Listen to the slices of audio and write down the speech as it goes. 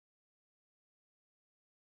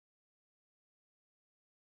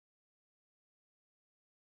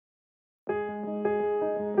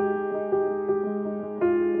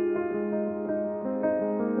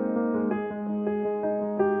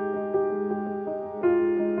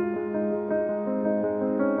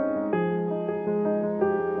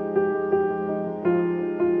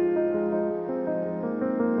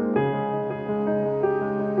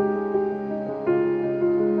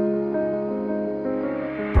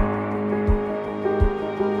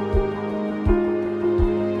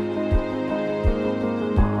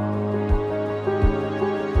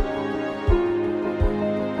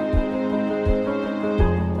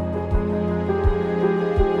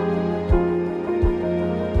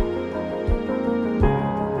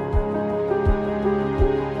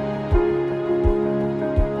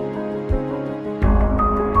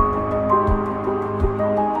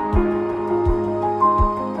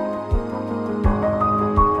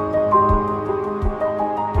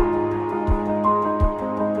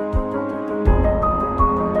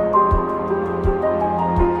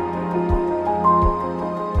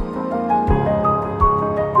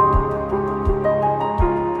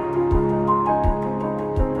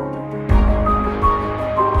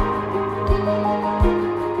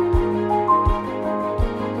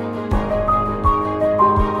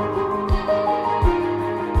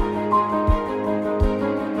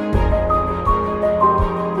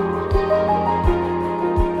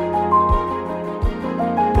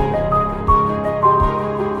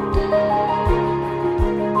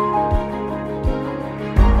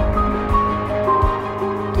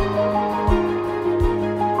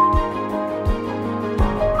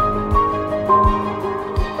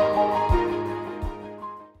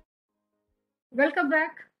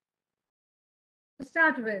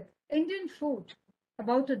start with Indian food.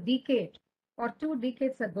 About a decade or 2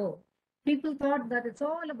 decades ago, people thought that it's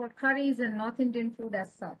all about curries and North Indian food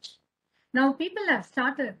as such. Now people have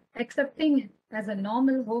started accepting it as a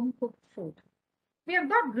normal home cooked food. We have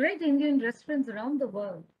got great Indian restaurants around the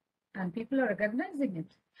world, and people are recognizing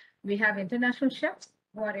it. We have international chefs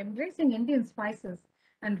who are embracing Indian spices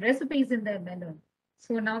and recipes in their menu.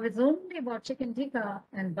 So now it's only about chicken tikka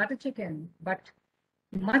and butter chicken, but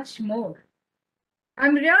much more.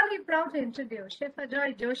 I'm really proud to introduce Chef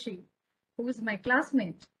Ajoy Joshi, who is my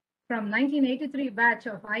classmate from 1983 batch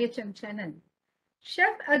of IHM Chennai.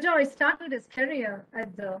 Chef Ajoy started his career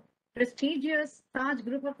at the prestigious Taj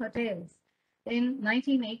Group of Hotels in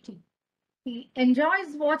 1980. He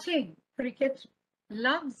enjoys watching cricket,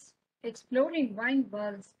 loves exploring wine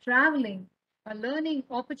worlds, traveling, a learning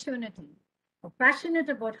opportunity, passionate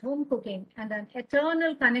about home cooking, and an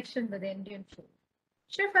eternal connection with Indian food.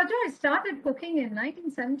 Chef Ajoy started cooking in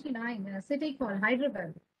 1979 in a city called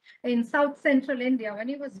Hyderabad in south central India when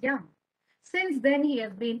he was young. Since then, he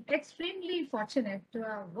has been extremely fortunate to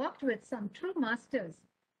have worked with some true masters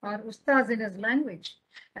or ustas in his language,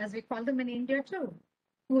 as we call them in India too,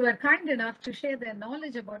 who were kind enough to share their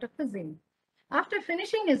knowledge about a cuisine. After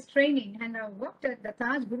finishing his training and have worked at the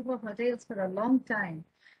Taj Group of Hotels for a long time,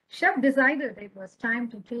 Chef decided it was time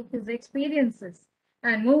to take his experiences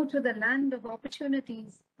and move to the land of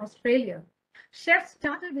opportunities, Australia. Chef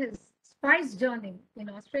started his spice journey in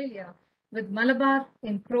Australia with Malabar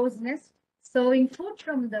in Crow's Nest, serving food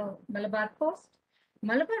from the Malabar coast.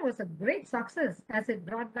 Malabar was a great success as it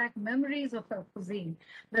brought back memories of a cuisine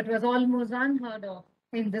that was almost unheard of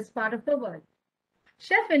in this part of the world.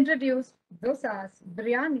 Chef introduced dosas,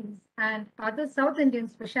 biryanis, and other South Indian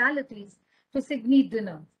specialities to Sydney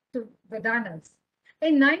to the diners.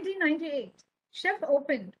 In 1998, Chef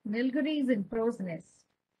opened Nilgiris in Crow's Nest.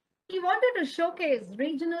 He wanted to showcase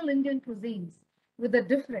regional Indian cuisines with a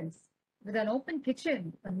difference, with an open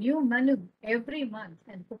kitchen, a new menu every month,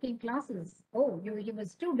 and cooking classes. Oh, he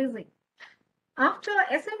was too busy. After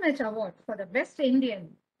SMH Award for the Best Indian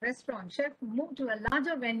Restaurant, Chef moved to a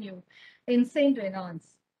larger venue in St.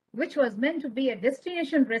 Venance, which was meant to be a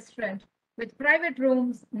destination restaurant with private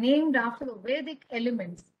rooms named after the Vedic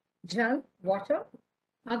elements: Jal, water;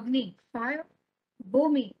 Agni, fire;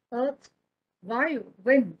 Bhumi, earth; Vayu,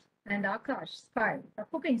 wind; and Akash, sky, a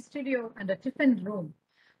cooking studio and a tiffin room.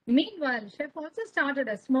 Meanwhile, Chef also started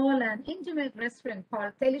a small and intimate restaurant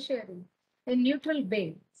called Telisheri in Neutral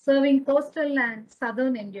Bay, serving coastal and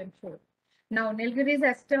southern Indian food. Now, Nilgiris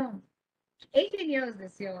has turned 18 years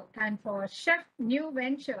this year, and for Chef new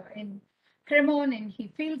venture in Cremon, and he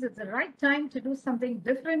feels it's the right time to do something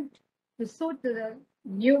different to suit the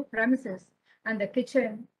new premises and the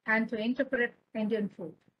kitchen and to interpret Indian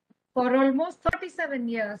food. For almost 37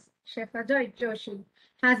 years, Chef Ajoy Joshi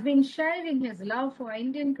has been sharing his love for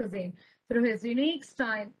Indian cuisine through his unique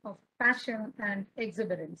style of passion and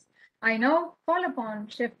exuberance. I now call upon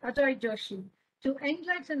Chef Ajoy Joshi to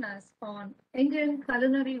enlighten us on Indian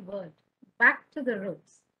culinary world. Back to the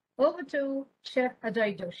roots. Over to Chef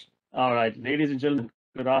Ajoy Joshi. All right, ladies and gentlemen,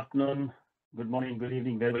 good afternoon, good morning, good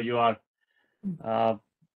evening, wherever you are.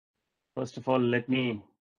 First of all, let me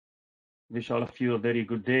wish all of you a very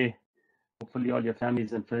good day. Hopefully all your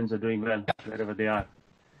families and friends are doing well wherever they are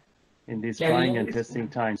in these trying and testing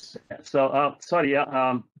times. So sorry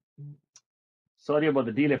about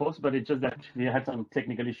the delay, folks, but it's just that we had some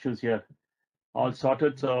technical issues here. All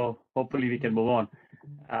sorted, so hopefully we can move on.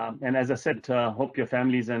 And as I said, hope your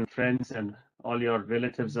families and friends and all your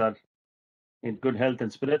relatives are in good health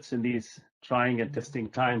and spirits in these trying and testing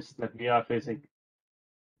times that we are facing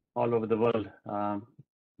all over the world.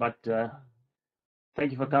 But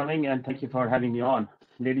thank you for coming and thank you for having me on.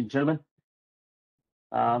 Ladies and gentlemen,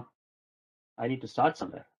 I need to start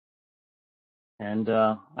somewhere. And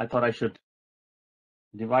I thought I should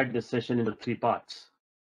divide this session into 3 parts: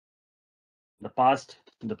 the past,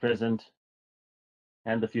 the present,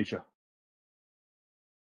 and the future.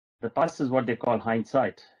 The past is what they call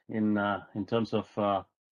hindsight in terms of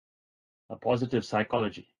a positive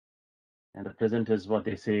psychology. And the present is what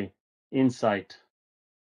they say insight.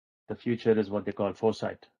 The future is what they call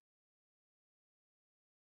foresight.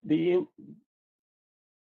 The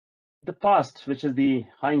past, which is the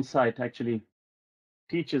hindsight, actually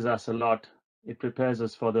teaches us a lot. It prepares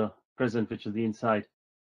us for the present, which is the insight.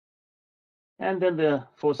 And then the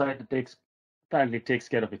foresight apparently takes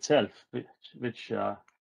care of itself, which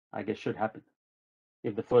I guess should happen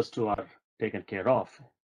if the first two are taken care of.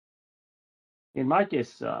 In my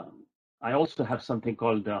case, I also have something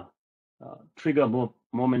called trigger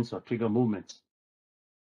moments or trigger movements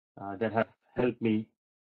that have helped me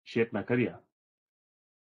shape my career.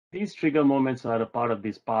 These trigger moments are a part of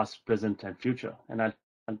this past, present, and future, and I'll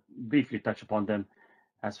briefly touch upon them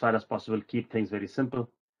as far as possible. Keep things very simple.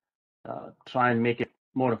 Try and make it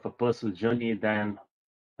more of a personal journey than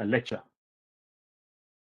a lecture.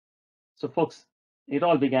 So, folks, it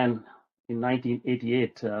all began in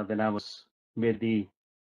 1988 when I was made the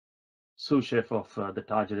sous chef of the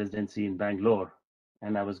Taj Residency in Bangalore,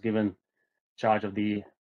 and I was given charge of the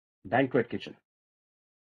banquet kitchen,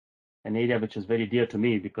 an area which is very dear to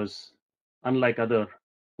me because, unlike other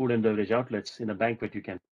food and beverage outlets, in a banquet you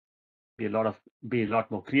can be a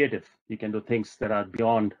lot more creative. You can do things that are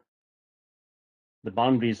beyond the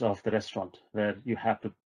boundaries of the restaurant, where you have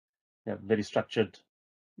to have very structured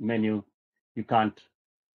menu. You can't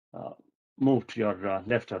uh, move to your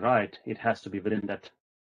left or right. It has to be within that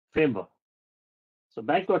framework. So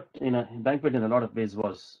banquet in a lot of ways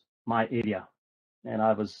was my area, and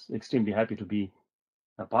I was extremely happy to be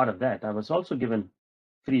a part of that. I was also given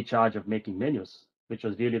free charge of making menus, which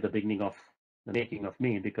was really the beginning of the making of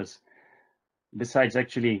me, because besides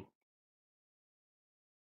actually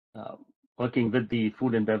uh, working with the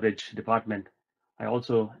food and beverage department, I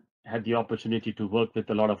also had the opportunity to work with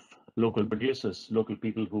a lot of local producers, local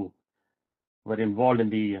people who were involved in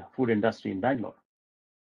the food industry in Bangalore.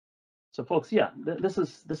 So, folks, yeah, this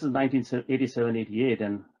is 1987, 88,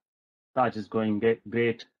 and Taj is going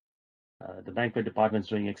great. The banquet department is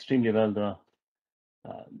doing extremely well.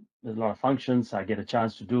 There's a lot of functions. I get a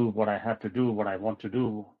chance to do what I have to do, what I want to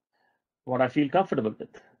do, what I feel comfortable with.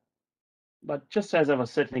 But just as I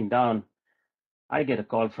was settling down, I get a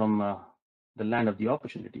call from the land of the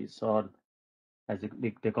opportunities, or as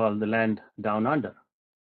they call the land down under.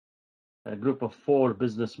 A group of 4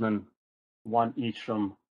 businessmen, one each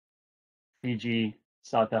from Fiji,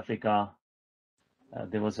 South Africa.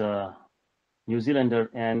 There was a New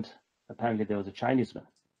Zealander, and apparently there was a Chinese man.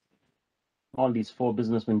 All these 4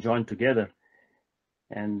 businessmen joined together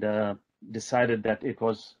and decided that it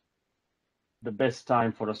was the best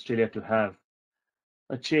time for Australia to have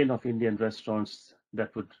a chain of Indian restaurants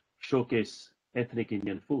that would showcase ethnic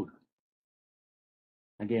Indian food.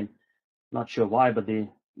 Again, not sure why, but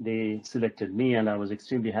they selected me, and I was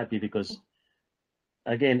extremely happy because,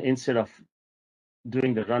 again, instead of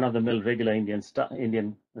doing the run-of-the-mill regular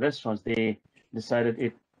Indian restaurants, they decided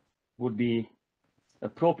it would be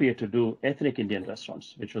appropriate to do ethnic Indian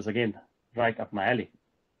restaurants, which was, again, right up my alley.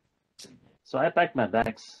 So I packed my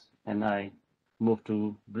bags and I moved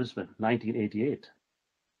to Brisbane, 1988.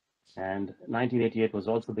 And 1988 was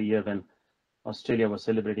also the year when Australia was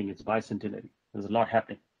celebrating its bicentenary. There was a lot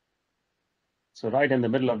happening. So right in the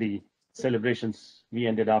middle of the celebrations, we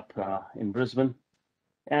ended up in Brisbane,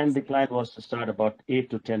 and the plan was to start about 8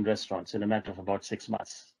 to 10 restaurants in a matter of about 6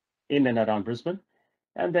 months in and around Brisbane,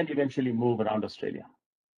 and then eventually move around Australia.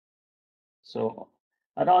 So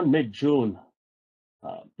around mid-June,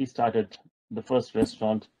 we started the first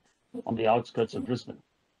restaurant on the outskirts of Brisbane.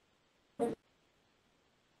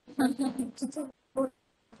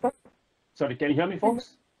 Sorry, can you hear me,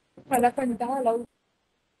 folks? Hello, can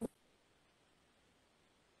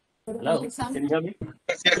you hear me?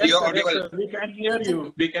 Yes, you're audible. We can hear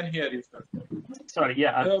you. We can hear you, sir. Sorry,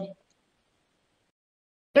 yeah.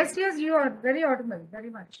 Yes, yes, you are very audible, very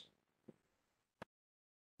much.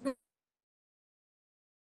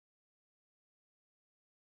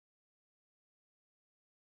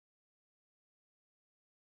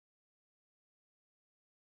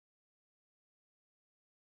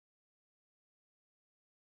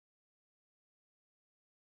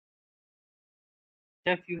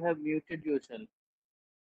 Chef, you have muted yourself.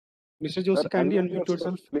 Mr. Joshi, kindly unmute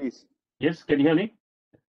yourself, please. Yes, can you hear me?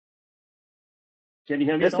 Can you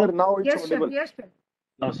hear me? Yes, at all? sir. Now it's Yes, sir. audible. Yes, sir.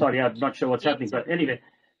 Oh, sorry, I'm not sure what's happening. But anyway,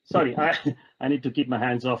 sorry, I need to keep my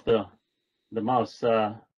hands off the mouse.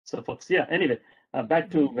 So, folks, yeah. Anyway, back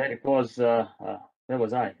to where it was. Where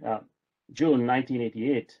was I? June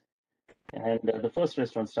 1988, and the first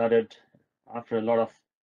restaurant started after a lot of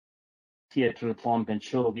theater, pomp, and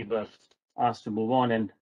show. We were asked to move on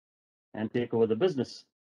and take over the business.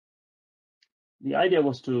 The idea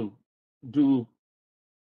was to do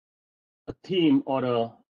a theme or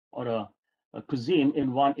a cuisine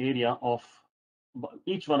in one area of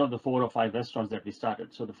each one of the 4 or 5 restaurants that we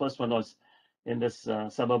started. So the first one was in this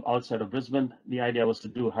suburb outside of Brisbane. The idea was to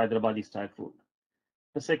do Hyderabadi style food.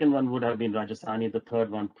 The second one would have been Rajasthani. The third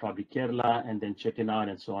one probably Kerala, and then Chettinad,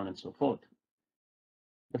 and so on and so forth.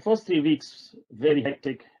 The first 3 weeks, very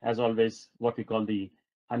hectic, as always. What we call the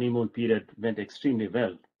honeymoon period went extremely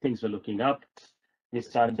well. Things were looking up. We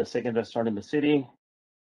started the second restaurant in the city,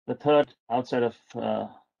 the third outside of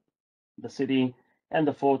the city, and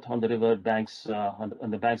the fourth on the river banks,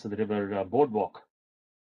 on the banks of the river boardwalk.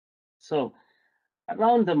 So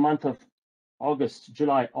around the month of August,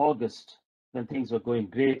 July, August, when things were going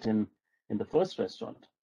great in the first restaurant,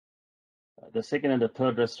 the second and the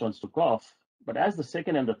third restaurants took off. But as the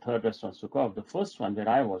second and the third restaurants took off, the first one where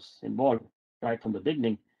I was involved right from the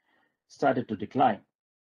beginning started to decline.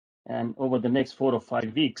 And over the next 4 or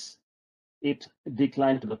 5 weeks, it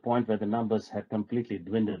declined to the point where the numbers had completely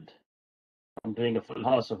dwindled. From doing a full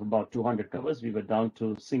house of about 200 covers, we were down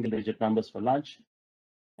to single-digit numbers for lunch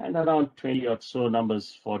and around 20 or so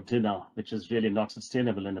numbers for dinner, which is really not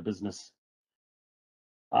sustainable in a business.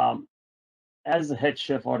 As the head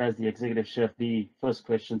chef or as the executive chef, the first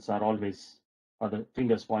questions are always, or the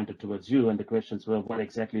fingers pointed towards you, and the questions were, what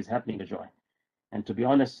exactly is happening, Ajoy? And to be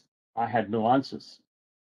honest, I had no answers.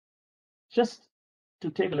 Just to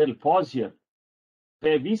take a little pause here,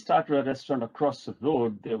 where we started a restaurant across the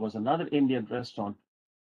road, there was another Indian restaurant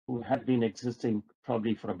who had been existing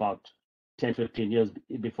probably for about 10, 15 years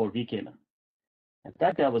before we came in. And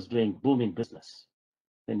that guy was doing booming business.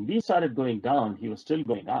 When we started going down, he was still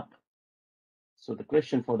going up. So the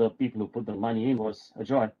question for the people who put the money in was,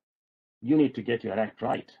 Ajoy, you need to get your act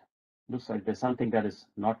right. Looks like there's something that is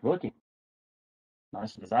not working. Now,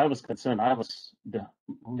 as far as I was concerned,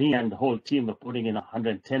 me and the whole team were putting in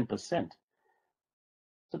 110%.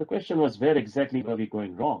 So the question was, where exactly were we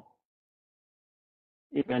going wrong?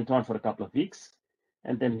 It went on for a couple of weeks,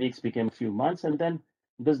 and then weeks became a few months, and then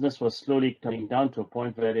business was slowly coming down to a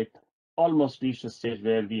point where it almost reached a stage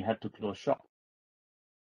where we had to close shop.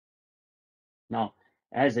 Now,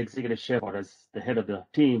 as executive chef or as the head of the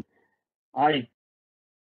team,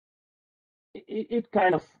 it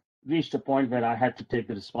kind of reached a point where I had to take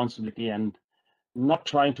the responsibility and not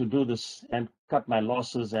trying to do this and cut my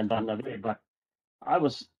losses and run away, but I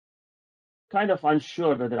was kind of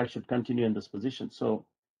unsure whether I should continue in this position. So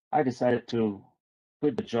I decided to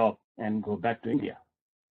quit the job and go back to India.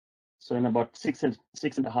 So in about six and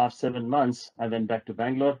a half, 7 months, I went back to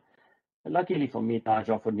Bangalore. And luckily for me, Taj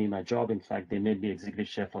offered me my job. In fact, they made me executive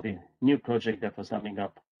chef for the new project that was coming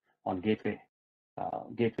up on Gateway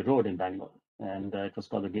Road in Bangalore. And it was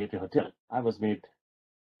called the Gateway Hotel. I was made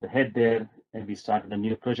the head there, and we started a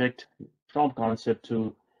new project from concept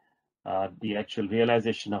to the actual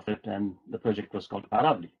realization of it. And the project was called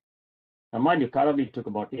Karavli. Now, mind you, Karavli took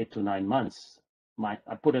about 8 to 9 months.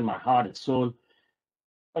 I put in my heart and soul.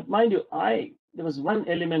 But mind you, there was one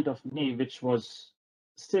element of me which was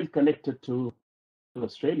still connected to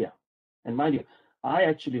Australia. And mind you, I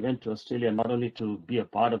actually went to Australia not only to be a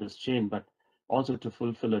part of this chain, but also to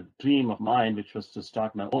fulfill a dream of mine, which was to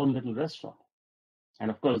start my own little restaurant. And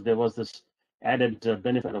of course, there was this added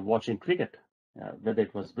benefit of watching cricket, whether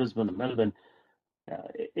it was Brisbane or Melbourne.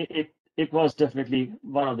 It was definitely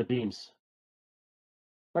one of the dreams.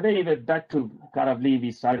 But anyway, back to Karavli,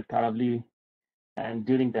 we started Karavli. And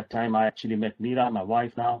during that time, I actually met Meera, my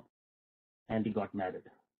wife now, and we got married.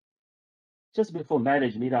 Just before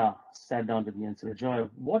marriage, Meera sat down with me and said, Joy,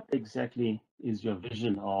 what exactly is your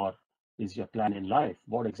vision or is your plan in life?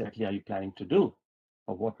 What exactly are you planning to do?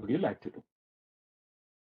 Or what would you like to do?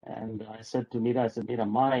 And I said to Meera,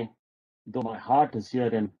 Meera, though my heart is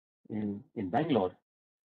here in Bangalore,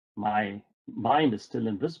 my mind is still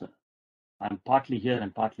in Brisbane. I'm partly here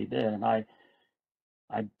and partly there. And I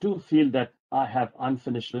do feel that I have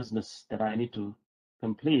unfinished business that I need to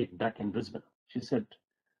complete back in Brisbane. She said,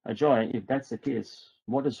 Ajoy, if that's the case,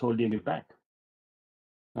 what is holding you back?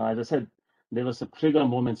 Now, as I said, there were some trigger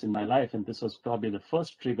moments in my life, and this was probably the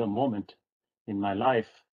first trigger moment in my life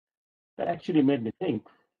that actually made me think,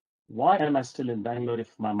 why am I still in Bangalore if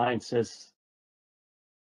my mind says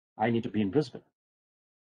I need to be in Brisbane?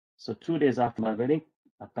 So 2 days after my wedding,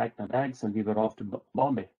 I packed my bags and we were off to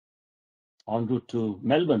Bombay, en route to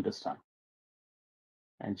Melbourne this time.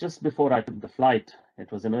 And just before I took the flight,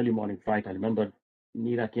 it was an early morning flight, I remember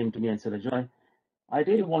Meera came to me and said, Ajoy, I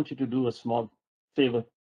really want you to do a small favor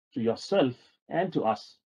to yourself and to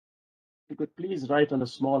us. You could please write on a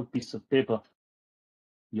small piece of paper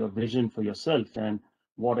your vision for yourself and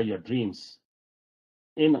what are your dreams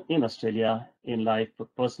in Australia, in life,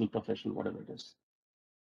 personal, professional, whatever it is.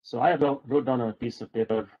 So I wrote down on a piece of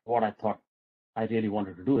paper what I thought I really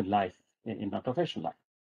wanted to do in life, in my professional life.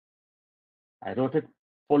 I wrote it,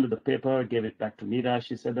 folded the paper, gave it back to Meera.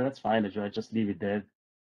 She said, that's fine, Ajoy, just leave it there.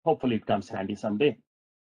 Hopefully it comes handy someday.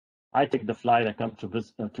 I take the flight, I come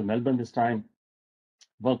to Melbourne this time,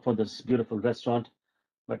 work for this beautiful restaurant.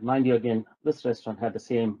 But mind you, again, this restaurant had the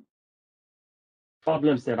same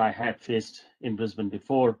problems that I had faced in Brisbane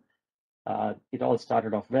before. It all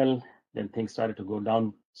started off well, then things started to go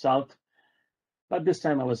down south. But this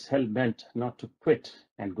time I was hell-bent not to quit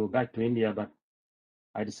and go back to India, but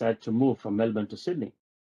I decided to move from Melbourne to Sydney.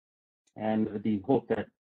 and with the hope that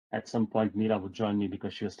at some point Meera would join me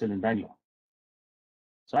because she was still in Bangalore.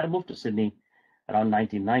 So I moved to Sydney around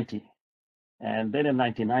 1990. And then in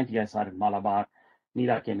 1990, I started Malabar.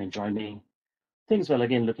 Meera came and joined me. Things were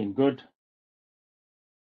again looking good.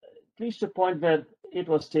 Reached a point where it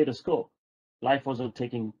was status quo. Life wasn't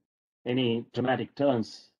taking any dramatic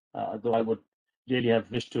turns, though I would really have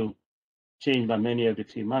wished to change my menu every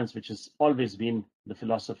 3 months, which has always been the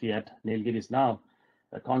philosophy at Nilgiris now,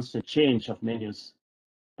 a constant change of menus.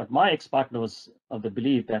 But my ex-partner was of the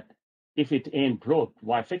belief that if it ain't broke,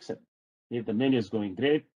 why fix it? If the menu is going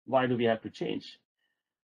great, why do we have to change?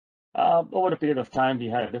 Over a period of time, we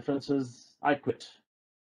had differences. I quit.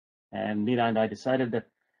 And Meera and I decided that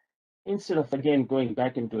instead of again going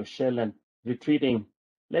back into a shell and retreating,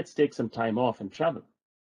 let's take some time off and travel.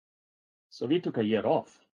 So we took a year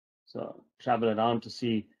off. So travel around to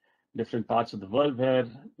see different parts of the world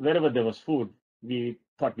wherever there was food, we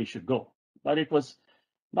thought we should go. But it was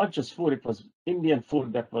not just food, it was Indian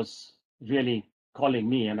food that was really calling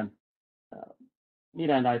me. And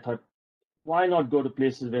Meera and I thought, why not go to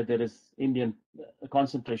places where there is a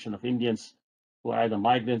concentration of Indians who are either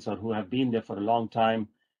migrants or who have been there for a long time,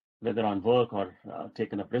 whether on work or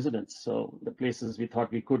taken up residence. So the places we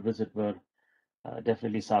thought we could visit were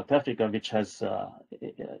definitely South Africa, which has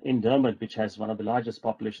in Durban, which has one of the largest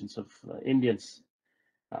populations of Indians.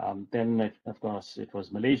 Then, of course, it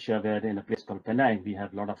was Malaysia, where in a place called Penang, we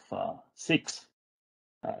have a lot of Sikhs.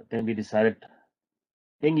 Then we decided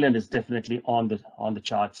England is definitely on the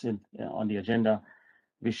charts on the agenda.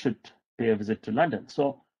 We should pay a visit to London.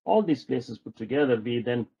 So all these places put together, we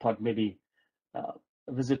then thought maybe a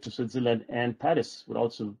visit to Switzerland and Paris would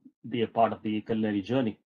also be a part of the culinary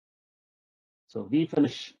journey. So we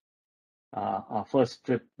finished our first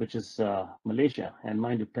trip, which is Malaysia. And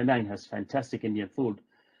mind you, Penang has fantastic Indian food,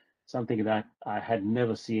 something that I had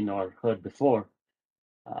never seen or heard before.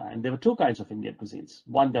 And there were two kinds of Indian cuisines.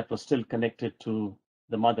 One that was still connected to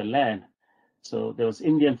the motherland. So there was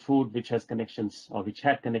Indian food, which has connections or which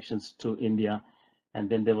had connections to India. And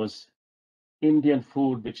then there was Indian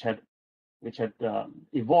food, which had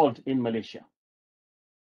evolved in Malaysia.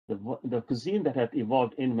 The cuisine that had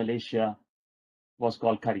evolved in Malaysia was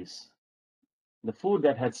called curries. The food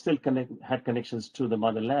that had still had connections to the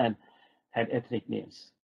motherland had ethnic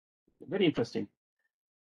names. Very interesting.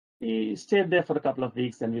 We stayed there for a couple of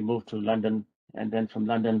weeks, then we moved to London, and then from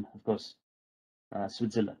London, of course,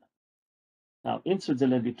 Switzerland. Now, in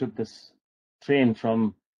Switzerland, we took this train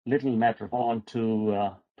from Little Matterhorn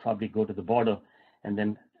to probably go to the border, and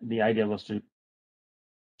then the idea was to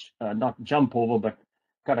not jump over, but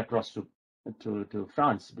cut across to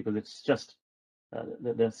France, because it's just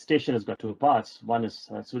the station has got two parts. One is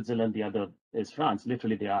Switzerland, the other is France.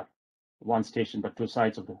 Literally, they are one station, but two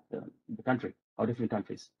sides of the country, or different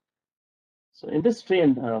countries. So in this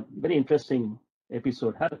train, very interesting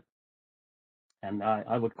episode happened. And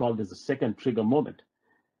I would call this the second trigger moment.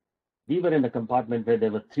 We were in a compartment where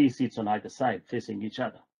there were 3 seats on either side facing each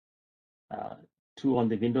other. 2 on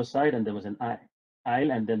the window side, and there was an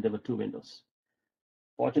aisle, and then there were 2 windows.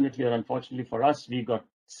 Fortunately or unfortunately for us, we got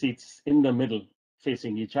seats in the middle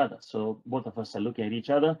facing each other. So both of us are looking at each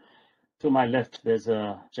other. To my left, there's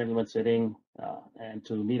a gentleman sitting, and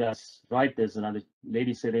to Meera's right, there's another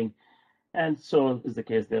lady sitting. And so is the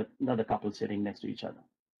case, there's another couple sitting next to each other.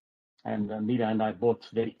 And Meera and I both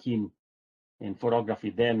very keen in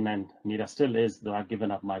photography then, and Meera still is, though I've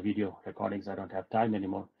given up my video recordings. I don't have time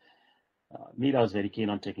anymore. Meera was very keen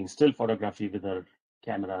on taking still photography with her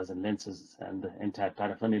cameras and lenses and the entire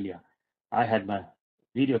paraphernalia. I had my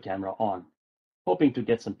video camera on, hoping to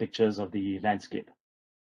get some pictures of the landscape.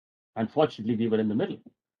 Unfortunately, we were in the middle.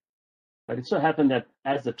 But it so happened that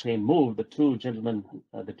as the train moved, the 2 gentlemen,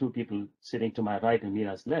 the 2 people sitting to my right and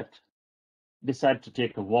Meera's left, decided to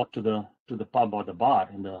take a walk to the pub or the bar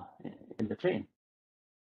in the train,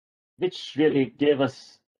 which really gave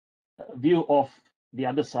us a view of the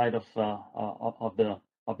other side of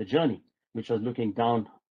the journey, which was looking down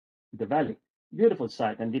the valley. Beautiful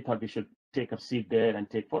sight, and we thought we should take a seat there and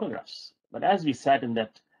take photographs. But as we sat in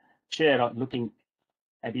that chair looking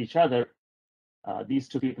at each other, these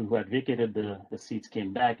 2 people who had vacated the seats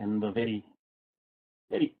came back and were very,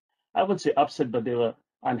 very, I would say upset, but they were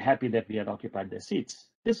unhappy that we had occupied their seats.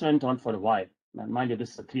 This went on for a while. And mind you,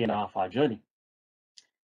 this is a 3.5-hour journey.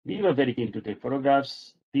 We were very keen to take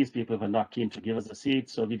photographs. These people were not keen to give us a seat,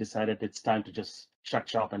 so we decided it's time to just shut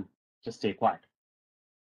shop and just stay quiet.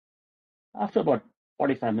 After about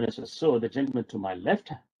 45 minutes or so, the gentleman to my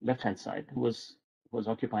left-hand side, who was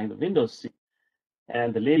occupying the window seat,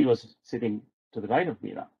 and the lady was sitting to the right of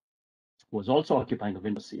Meera, who was also occupying the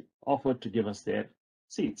window seat, offered to give us their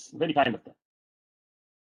seats. Very kind of them.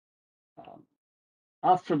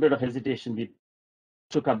 After a bit of hesitation, we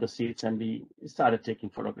took up the seats and we started taking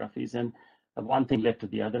photographies, and one thing led to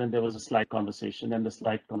the other, and there was a slight conversation, and the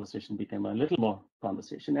slight conversation became a little more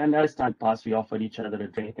conversation. And as time passed, we offered each other a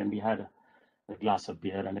drink, and we had a glass of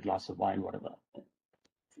beer and a glass of wine, whatever.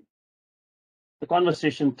 The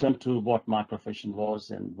conversation turned to what my profession was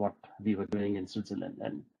and what we were doing in Switzerland.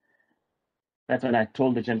 And that's when I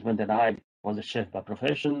told the gentleman that I was a chef by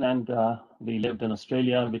profession, and we lived in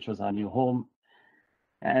Australia, which was our new home.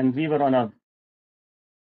 And we were on a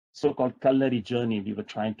so-called culinary journey. We were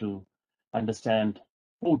trying to understand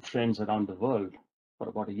food trends around the world for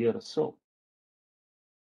about a year or so.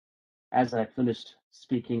 As I finished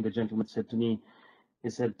speaking, the gentleman said to me, he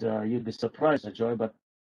said, you'd be surprised, Ajoy, but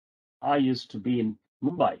I used to be in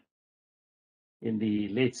Mumbai in the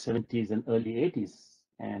late 70s and early 80s.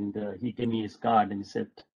 And he gave me his card and he said,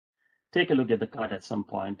 take a look at the card at some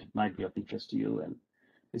point. It might be of interest to you. And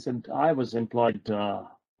he said, I was employed,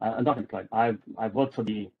 not employed, I worked for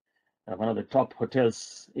the one of the top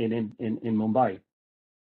hotels in Mumbai.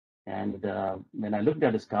 And when I looked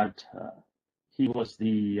at his card, he was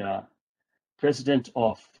the president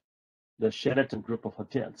of the Sheraton Group of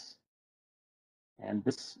Hotels. And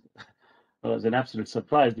this was an absolute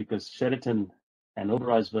surprise because Sheraton and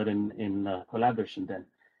Oberoi's were in collaboration then.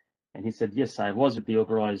 And he said, yes, I was with the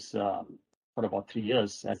Oberoi's for about 3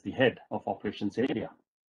 years as the head of operations area.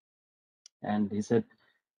 And he said,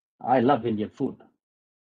 I love Indian food.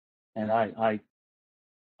 And I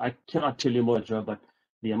cannot tell you more, Joe, but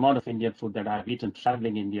the amount of Indian food that I've eaten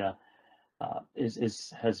traveling India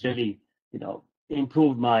has really,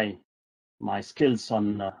 improved my skills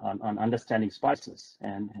on understanding spices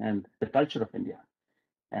and the culture of India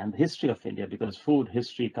and the history of India, because food,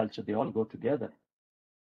 history, culture, they all go together.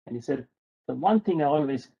 And he said, the one thing I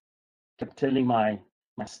always kept telling my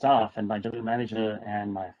staff and my general manager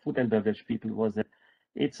and my food and beverage people was that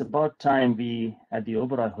it's about time we at the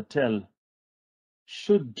Oberoi Hotel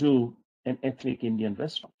should do an ethnic Indian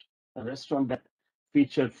restaurant, a restaurant that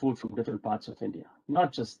featured food from different parts of India,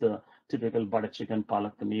 not just the typical butter chicken,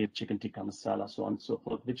 palak paneer, chicken tikka masala, so on and so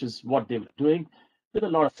forth, which is what they were doing with a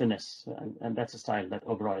lot of finesse. And that's a style that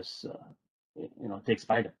Oberoi's, takes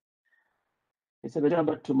pride in. He said,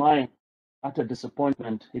 but to my utter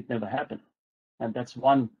disappointment, it never happened. And that's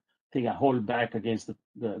one thing I hold back against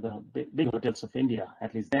the big hotels of India,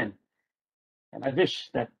 at least then. And I wish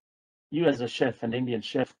that you as a chef, an Indian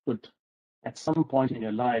chef, could at some point in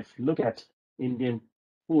your life look at Indian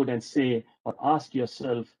food and say, or ask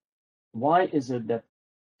yourself, why is it that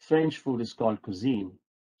French food is called cuisine,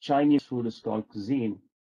 Chinese food is called cuisine,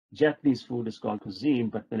 Japanese food is called cuisine,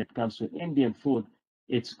 but when it comes to Indian food,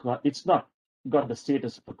 it's not got the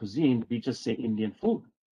status of a cuisine, we just say Indian food.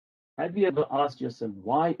 Have you ever asked yourself,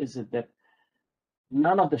 why is it that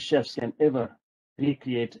none of the chefs can ever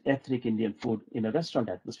recreate ethnic Indian food in a restaurant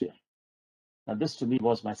atmosphere? Now, this to me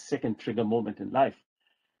was my second trigger moment in life.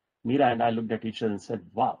 Mira and I looked at each other and said,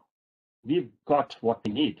 wow, we've got what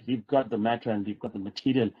we need. We've got the matter and we've got the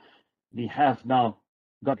material. We have now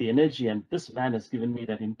got the energy, and this man has given me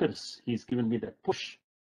that impetus. He's given me that push.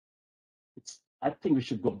 I think we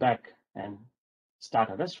should go back and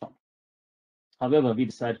start a restaurant. However, we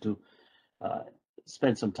decided to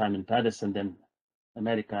spend some time in Paris and then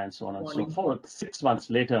America and so on and so forth. 6 months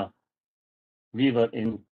later, we were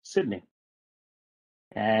in Sydney.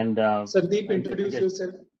 And Sandeep, introduce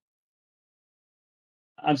yourself.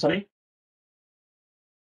 I'm sorry?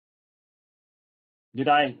 Did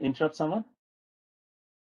I interrupt someone?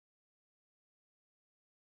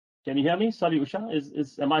 Can you hear me? Sorry,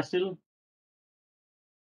 Usha, am I still?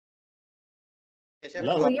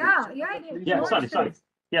 Hello? Oh, yeah. Yeah, sorry.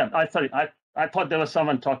 Yeah, I thought there was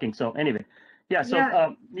someone talking. So anyway, yeah.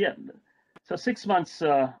 So So 6 months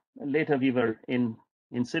later, we were in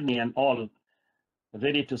Sydney and all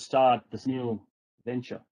ready to start this new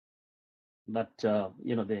venture. But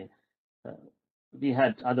we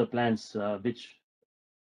had other plans,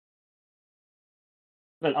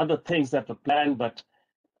 other things that were planned, but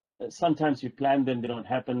sometimes you plan them, they don't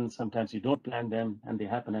happen. Sometimes you don't plan them and they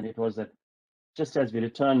happen. And it was that just as we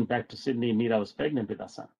returned back to Sydney, Mira was pregnant with our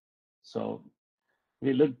son. So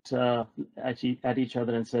we looked at each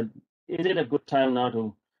other and said, is it a good time now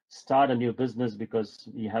to start a new business, because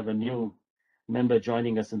we have a new member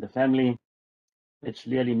joining us in the family, which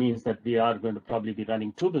really means that we are going to probably be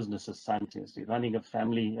running two businesses simultaneously. Running a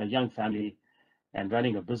family, a young family, and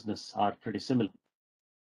running a business are pretty similar,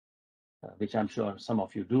 which I'm sure some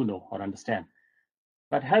of you do know or understand.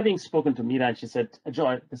 But having spoken to Mira, she said,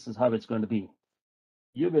 Ajoy, this is how it's going to be.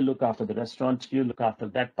 You will look after the restaurant, you look after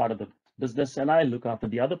that part of the business, and I look after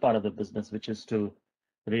the other part of the business, which is to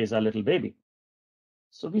raise our little baby.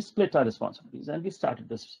 So we split our responsibilities and we started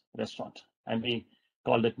this restaurant, and we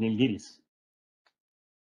called it Nilgiris.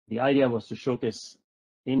 The idea was to showcase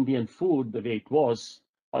Indian food the way it was,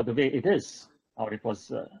 or the way it is, or it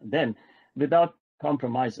was then, without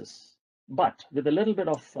compromises, but with a little bit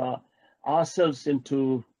of ourselves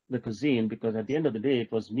into the cuisine, because at the end of the day,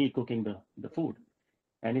 it was me cooking the food.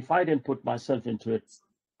 And if I didn't put myself into it,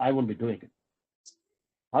 I wouldn't be doing it.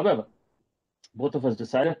 However, both of us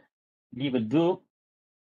decided we will do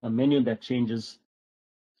a menu that changes,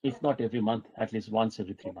 if not every month, at least once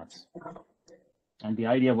every 3 months. And the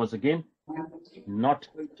idea was, again, not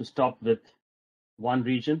to stop with one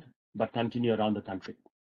region, but continue around the country.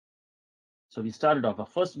 So we started off, our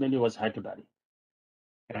first menu was Hyderabadi.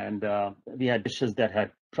 And we had dishes that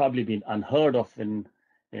had probably been unheard of in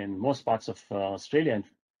most parts of Australia,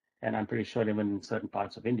 and I'm pretty sure even in certain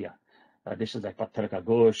parts of India. Dishes like patthar ka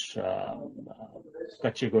gosht,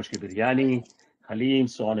 kache gosht ki biryani, halim,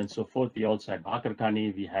 so on and so forth. We also had bhakar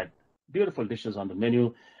khani. We had beautiful dishes on the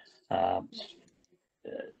menu.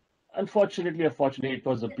 Unfortunately, or fortunately, it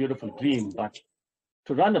was a beautiful dream, but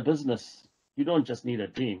to run a business, you don't just need a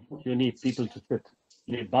dream. You need people to sit.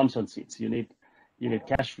 You need bums on seats. You need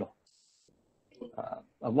cash flow.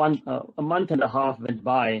 A month and a half went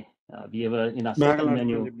by. We were in our second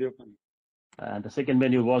menu. The second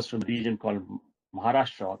menu was from a region called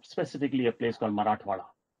Maharashtra, specifically a place called Marathwada.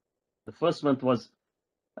 The first month was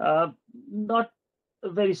not a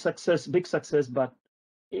very big success, but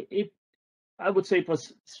I would say it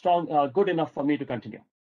was strong, good enough for me to continue.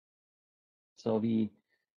 So we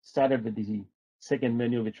started with the second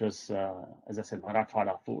menu, which was, as I said,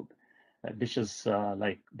 Marathwada food. Dishes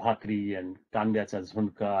like bhakri and kangyats as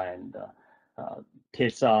hunka and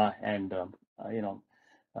thesa and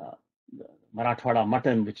Marathwada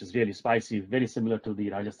mutton, which is really spicy, very similar to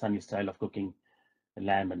the Rajasthani style of cooking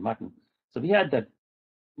lamb and mutton. So we had that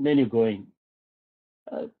menu going.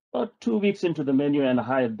 About 2 weeks into the menu, and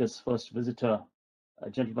I had this first visitor, a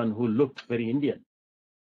gentleman who looked very Indian.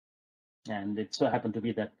 And it so happened to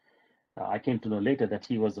be that I came to know later that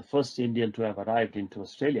he was the first Indian to have arrived into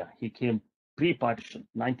Australia. He came pre-partition,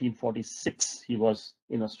 1946, he was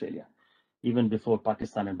in Australia, even before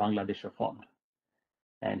Pakistan and Bangladesh were formed.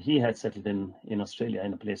 And he had settled in Australia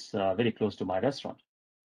in a place very close to my restaurant.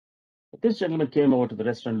 But this gentleman came over to the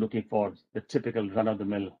restaurant looking for the typical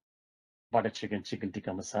run-of-the-mill butter chicken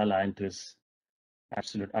tikka masala, and to his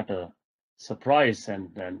absolute utter surprise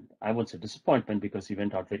and I won't say disappointment, because he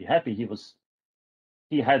went out very happy.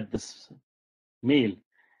 He had this meal,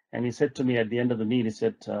 and he said to me at the end of the meal, he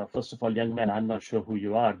said, first of all, young man, I'm not sure who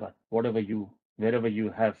you are, but wherever you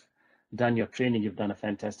have done your training, you've done a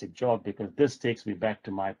fantastic job, because this takes me back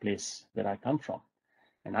to my place where I come from.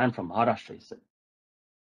 And I'm from Maharashtra, he said.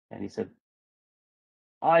 And he said,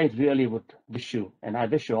 I really would wish you, and I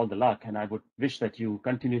wish you all the luck, and I would wish that you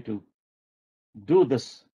continue to do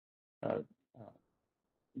this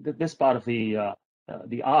this part of the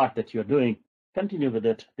art that you're doing. Continue with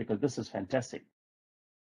it, because this is fantastic.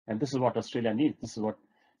 And this is what Australia needs. This is what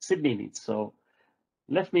Sydney needs. So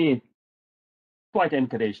left me quite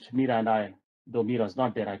encouraged. Meera and I, though Meera's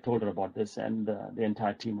not there, I told her about this, and the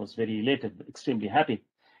entire team was very elated, extremely happy.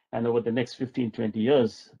 And over the next 15, 20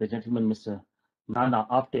 years, the gentleman, Mr. Nana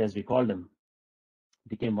Apte, as we called him,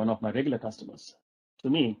 became one of my regular customers. To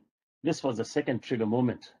me, this was the second trigger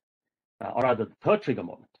moment, or rather the third trigger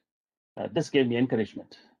moment. This gave me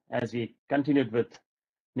encouragement. As we continued with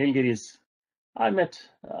Nilgiris, I met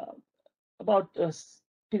about a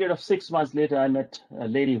period of 6 months later, I met a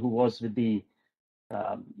lady who was with the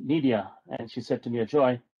media, and she said to me,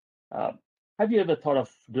 Ajoy, have you ever thought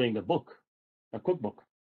of doing a cookbook?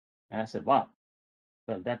 And I said, wow,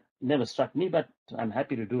 well, that never struck me, but I'm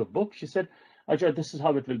happy to do a book. She said, Ajoy, this is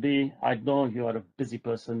how it will be. I know you are a busy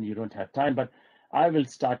person, you don't have time, but I will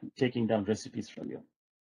start taking down recipes from you.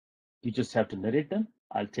 You just have to narrate them.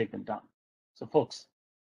 I'll take them down. So folks,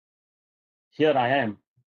 here I am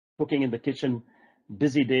cooking in the kitchen,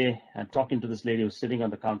 busy day, and talking to this lady who's sitting on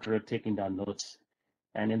the counter taking down notes.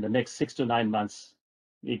 And in the next 6 to 9 months,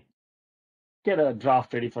 we get a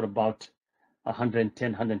draft ready for about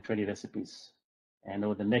 110, 120 recipes. And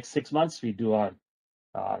over the next 6 months, we do our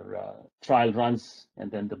trial runs,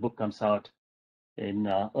 and then the book comes out in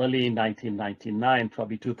early 1999,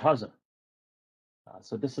 probably 2000.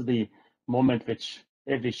 So this is the moment which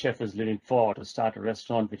every chef is living for, to start a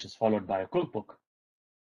restaurant, which is followed by a cookbook.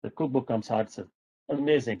 The cookbook comes out. It's an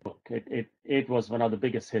amazing book. It was one of the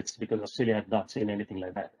biggest hits, because Australia had not seen anything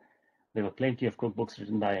like that. There were plenty of cookbooks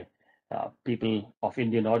written by people of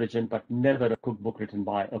Indian origin, but never a cookbook written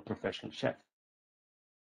by a professional chef.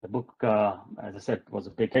 The book, as I said, was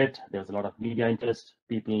a big hit. There was a lot of media interest.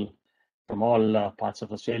 People from all parts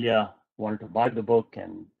of Australia wanted to buy the book,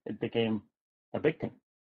 and it became a big thing.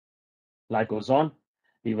 Life goes on.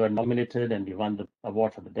 We were nominated and we won the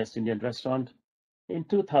award for the best Indian restaurant. In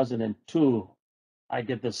 2002, I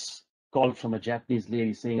get this call from a Japanese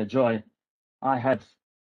lady saying, Ajoy, I have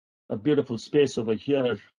a beautiful space over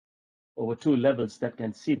here, over 2 levels that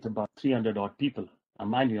can seat about 300 odd people. And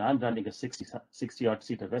mind you, I'm running a 60 odd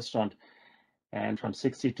seater restaurant, and from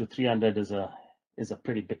 60 to 300 is a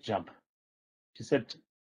pretty big jump. She said,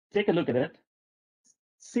 take a look at it,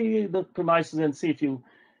 see the premises and see if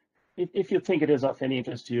you think it is of any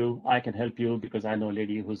interest to you. I can help you because I know a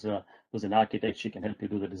lady who's an architect. She can help you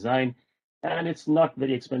do the design. And it's not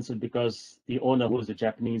very expensive because the owner, who is a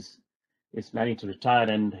Japanese, is planning to retire,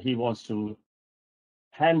 and he wants to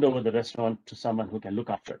hand over the restaurant to someone who can look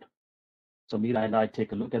after it. So Meera and I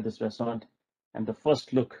take a look at this restaurant, and the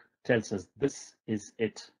first look tells us this is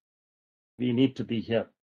it. We need to be here.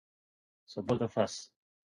 So both of us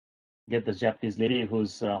get this Japanese lady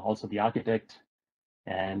who's also the architect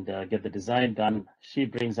and get the design done. She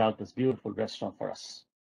brings out this beautiful restaurant for us.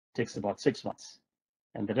 It takes about 6 months.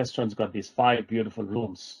 And the restaurant's got these 5 beautiful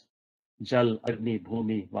rooms: Jal, Agni,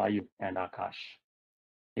 Bhumi, Vayu, and Akash.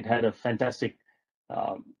 It had a fantastic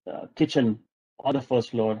kitchen on the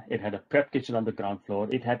first floor. It had a prep kitchen on the ground floor.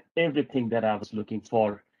 It had everything that I was looking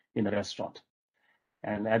for in a restaurant.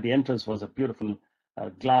 And at the entrance was a beautiful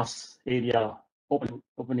glass area,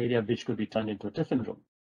 open area, which could be turned into a tiffin room.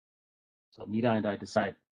 So Meera and I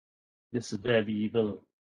decide this is where we will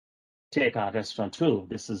take our restaurant to.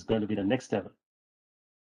 This is going to be the next level.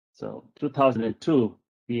 So 2002,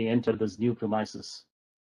 we entered this new premises,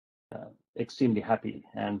 extremely happy.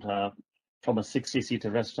 And from a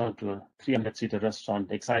 60-seater restaurant to a 300-seater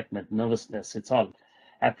restaurant, excitement, nervousness, it's all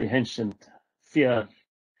apprehension, fear.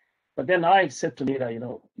 But then I said to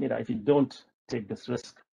Meera, Meera, if you don't take this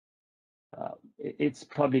risk, it's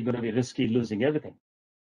probably going to be risky losing everything.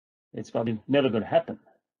 It's probably never going to happen.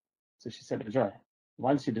 So she said, Ajoy,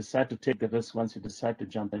 once you decide to take the risk, once you decide to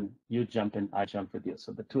jump in, you jump in, I jump with you.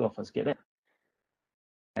 So the two of us get in.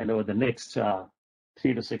 And over the next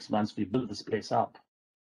 3 to 6 months, we build this place up.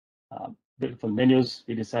 Beautiful menus.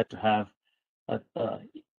 We decide to have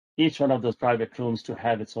each one of those private rooms to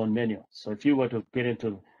have its own menu. So if you were to get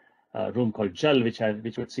into a room called Jal, which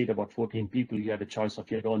would seat about 14 people, you had a choice of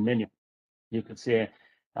your own menu. You could say,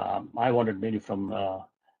 I wanted menu from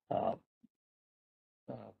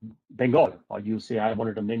Bengal, or you say, I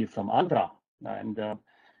wanted a menu from Andhra, and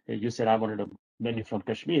you said, I wanted a menu from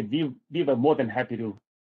Kashmir. We were more than happy to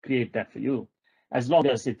create that for you, as long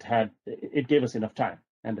as it gave us enough time.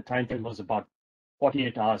 And the time frame was about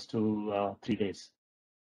 48 hours to 3 days.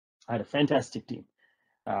 I had a fantastic team.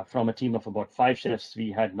 From a team of about 5 chefs,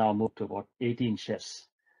 we had now moved to about 18 chefs.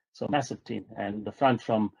 So massive team. And the front,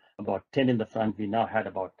 from about 10 in the front, we now had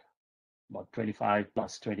about 25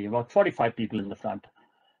 plus 20, about 45 people in the front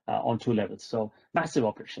on 2 levels. So massive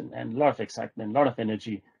operation and a lot of excitement, a lot of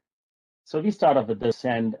energy. So we start off with this,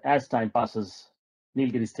 and as time passes,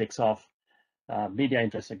 Nilgiris takes off. Media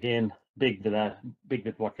interest again, big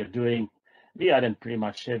with what we're doing. We are in pretty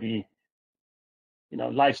much every,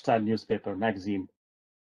 lifestyle newspaper, magazine.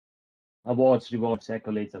 Awards, rewards,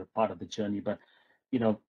 accolades are a part of the journey. But,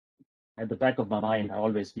 at the back of my mind, I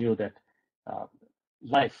always knew that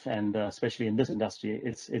life, and especially in this industry,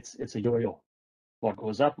 it's a yo-yo. What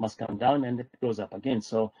goes up must come down, and it goes up again.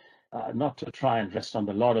 So not to try and rest on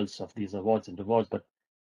the laurels of these awards and rewards, but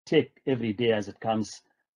take every day as it comes,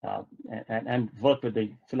 and work with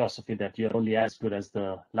the philosophy that you're only as good as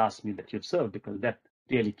the last meal that you've served, because that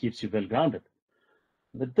really keeps you well grounded.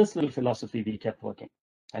 With this little philosophy, we kept working,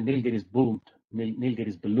 and Nilgiris boomed,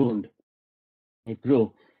 Nilgiris ballooned, it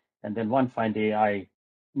grew. And then one fine day, I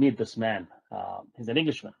meet this man. He's an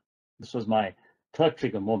Englishman. This was my third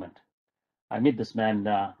trigger moment. I meet this man,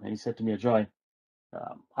 and he said to me, Ajoy,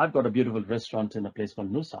 I've got a beautiful restaurant in a place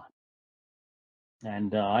called Nusa.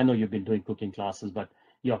 And I know you've been doing cooking classes, but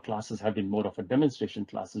your classes have been more of a demonstration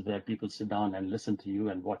classes where people sit down and listen to you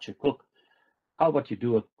and watch you cook. How about you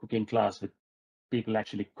do a cooking class with people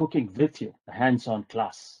actually cooking with you, a hands-on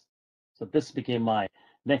class? So this became my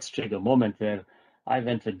next trigger moment, where I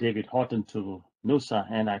went with David Horton to Nusa,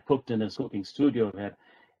 and I cooked in his cooking studio, where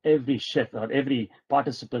every chef or every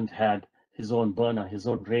participant had his own burner, his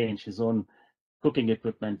own range, his own cooking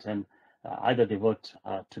equipment, and either they worked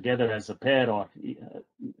together as a pair, or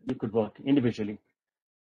you could work individually.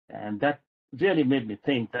 And that really made me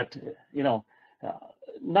think that,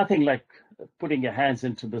 nothing like putting your hands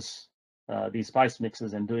into this these spice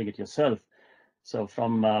mixes and doing it yourself. So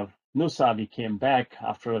from Nusa, we came back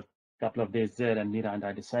after a couple of days there, and Meera and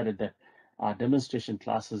I decided that our demonstration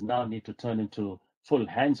classes now need to turn into full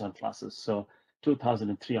hands-on classes. So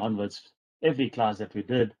 2003 onwards, every class that we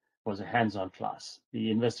did was a hands-on class. We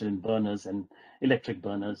invested in burners and electric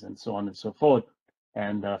burners and so on and so forth.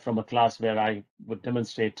 And from a class where I would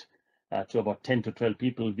demonstrate to about 10 to 12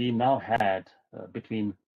 people, we now had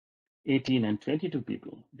between 18 and 22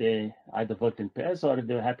 people. They either worked in pairs, or if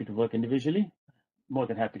they were happy to work individually, more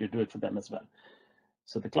than happy to do it for them as well.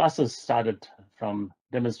 So the classes started from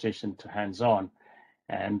demonstration to hands-on,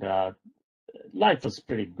 and life was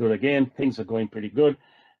pretty good again. Things were going pretty good.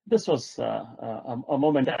 This was a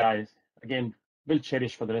moment that I, again, will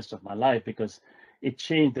cherish for the rest of my life, because it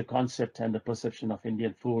changed the concept and the perception of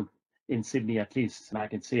Indian food in Sydney, at least. And I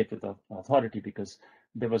can say it with authority, because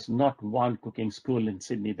there was not one cooking school in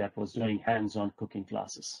Sydney that was doing hands-on cooking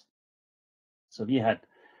classes. So we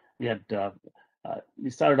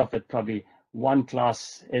started off with probably one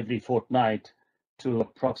class every fortnight to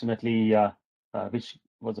approximately, which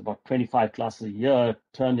was about 25 classes a year,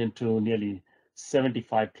 turned into nearly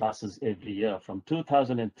 75 classes every year. From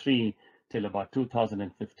 2003 till about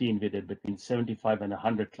 2015, we did between 75 and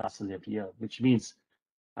 100 classes every year, which means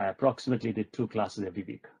I approximately did 2 classes every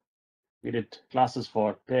week. We did classes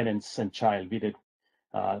for parents and child. We did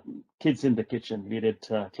kids in the kitchen. We did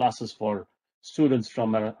classes for students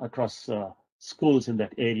from across schools in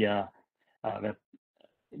that area. Where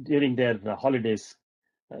during their holidays,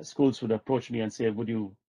 schools would approach me and say, would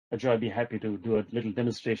you, Ajoy, be happy to do a little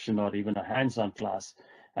demonstration or even a hands-on class?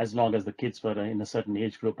 As long as the kids were in a certain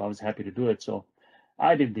age group, I was happy to do it. So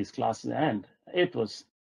I did these classes, and it was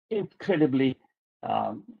incredibly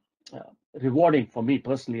rewarding for me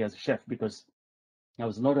personally as a chef, because I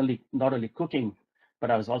was not only cooking, but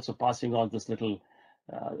I was also passing on this little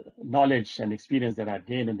knowledge and experience that I'd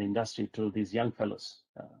gained in the industry to these young fellows,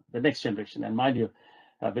 the next generation. And mind you,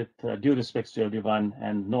 with due respects to everyone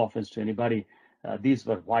and no offense to anybody, these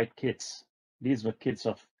were white kids. These were kids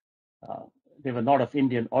of, they were not of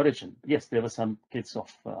Indian origin. Yes, there were some kids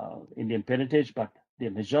of Indian parentage, but the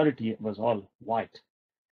majority was all white.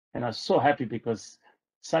 And I was so happy, because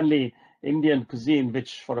suddenly Indian cuisine,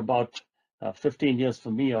 which for about 15 years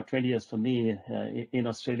for me or 20 years for me in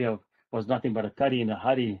Australia was nothing but a curry in a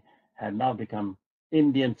hurry, had now become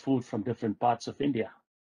Indian food from different parts of India.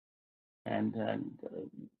 And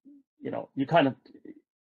you know, you kind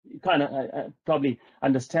of probably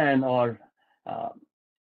understand or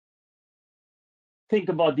think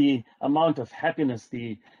about the amount of happiness,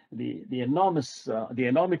 the enormous, the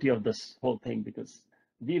enormity of this whole thing, because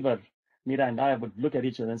Meera and I would look at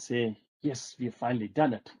each other and say, yes, we've finally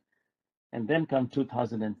done it. And then come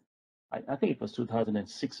 2000, and I think it was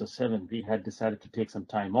 2006 or 7, we had decided to take some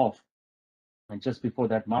time off. And just before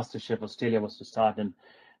that, MasterChef Australia was to start, and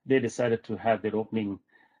they decided to have their opening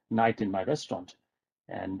night in my restaurant.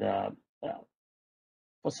 And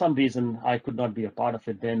for some reason, I could not be a part of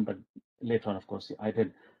it then, but later on, of course, I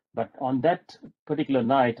did. But on that particular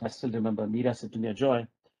night, I still remember Meera said to me, Ajoy,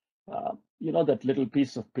 you know that little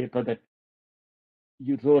piece of paper that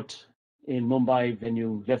you wrote in Mumbai when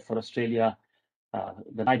you left for Australia,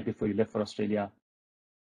 the night before you left for Australia,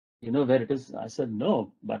 you know where it is? I said,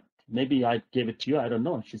 no, but maybe I gave it to you. I don't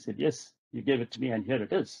know. She said, yes, you gave it to me, and here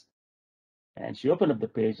it is. And she opened up the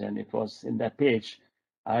page, and it was in that page,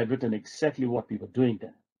 I had written exactly what we were doing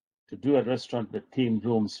then. To do a restaurant with themed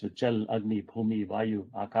rooms with Jal, Agni, Bhumi, Vayu,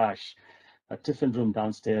 Akash, a tiffin room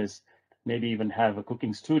downstairs, maybe even have a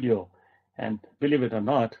cooking studio. And believe it or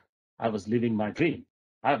not, I was living my dream.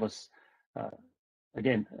 I was,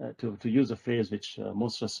 again, to use a phrase which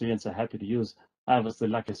most Australians are happy to use, I was the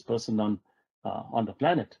luckiest person on the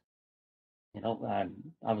planet. You know, and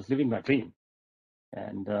I was living my dream.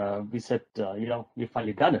 And we said, you know, we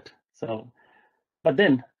finally done it. So, but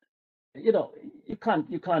then, you know, you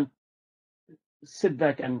can't sit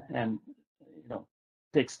back and you know,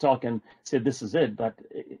 take stock and say this is it, but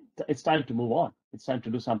it's time to move on. It's time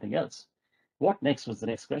to do something else. What next was the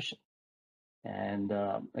next question. And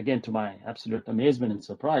again, to my absolute amazement and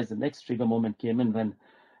surprise, the next trigger moment came in when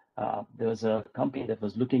there was a company that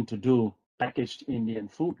was looking to do packaged Indian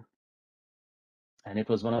food. And it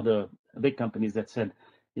was one of the big companies that said,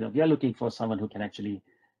 you know, we are looking for someone who can actually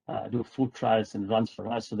do food trials and runs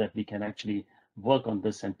for us so that we can actually work on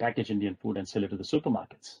this and package Indian food and sell it to the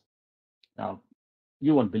supermarkets. Now,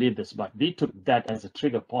 you won't believe this, but we took that as a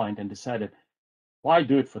trigger point and decided, why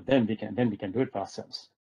do it for them? We can do it for ourselves.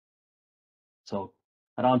 So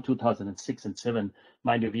around 2006 and 7,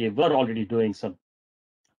 mind you, we were already doing some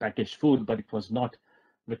packaged food, but it was not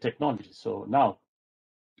with technology. So now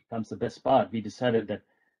comes the best part. We decided that,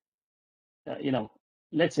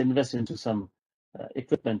 let's invest into some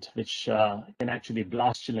equipment which can actually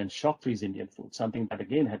blast, chill, and shock freeze Indian food, something that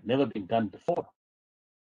again had never been done before.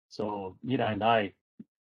 So Mira and I,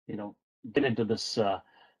 get into this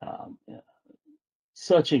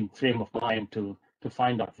searching frame of mind to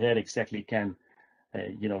find out where exactly can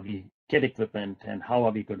we get equipment, and how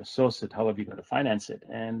are we going to source it, how are we going to finance it.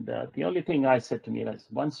 And the only thing I said to Mira is,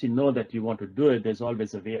 once you know that you want to do it, there's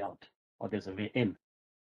always a way out, or there's a way in.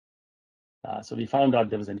 So we found out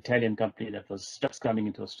there was an Italian company that was just coming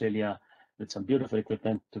into Australia with some beautiful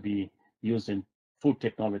equipment to be used in food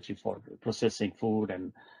technology for processing food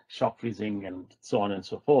and shock freezing and so on and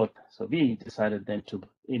so forth. So we decided then to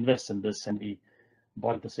invest in this, and we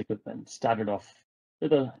bought this equipment, started off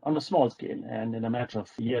on a small scale, and in a matter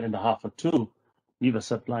of a year and a half or two, we were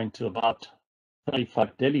supplying to about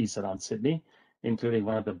 35 delis around Sydney, including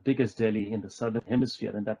one of the biggest deli in the Southern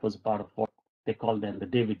Hemisphere, and that was part of what they call then the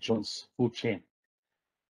David Jones food chain.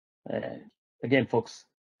 Again, folks,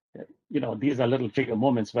 these are little trigger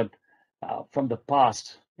moments, but from the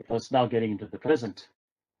past, it was now getting into the present.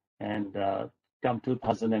 And come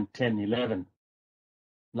 2010-11,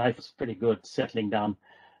 life was pretty good, settling down.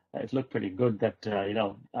 It looked pretty good that,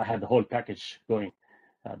 I had the whole package going.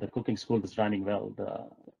 The cooking school was running well.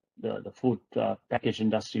 The food package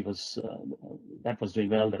industry was doing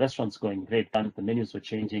well. The restaurants going great guns. The menus were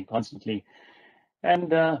changing constantly.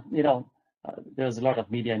 And, there was a lot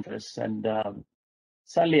of media interest. And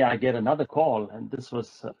suddenly I get another call, and this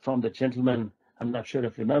was from the gentleman. I'm not sure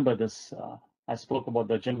if you remember this. I spoke about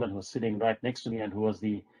the gentleman who was sitting right next to me and who was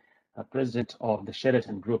the president of the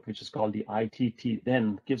Sheraton Group, which is called the ITT,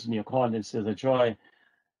 then gives me a call and says, Ajoy,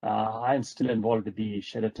 I'm still involved with the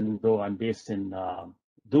Sheraton, though I'm based in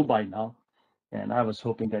Dubai now, and I was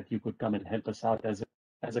hoping that you could come and help us out as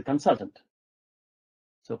a consultant.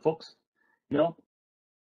 So folks,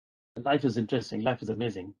 life is interesting. Life is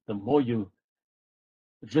amazing. The more you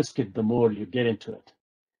risk it, the more you get into it.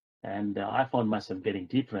 And I found myself getting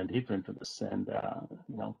deeper and deeper into this. And, I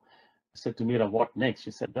said to Mira, what next?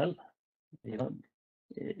 She said, well,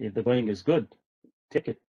 if the going is good, take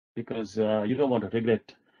it, because you don't want to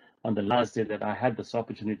regret on the last day that I had this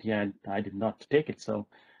opportunity and I did not take it. So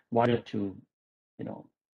why don't you,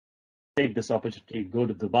 take this opportunity, go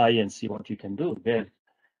to Dubai and see what you can do, where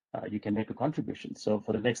you can make a contribution. So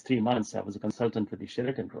for the next 3 months, I was a consultant with the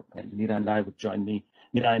Sheraton Group, and Mira and I would join me.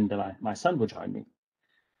 Mira and my son would join me.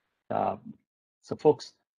 So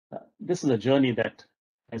folks, this is a journey that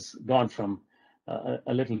has gone from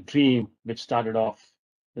a little dream, which started off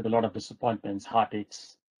with a lot of disappointments,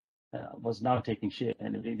 heartaches, was now taking shape,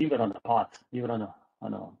 and we were on a path. We were on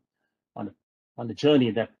a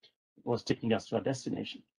journey that was taking us to our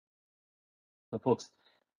destination. So, folks,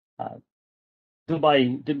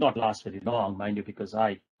 Dubai did not last very long, mind you, because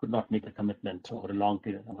I could not make a commitment over a long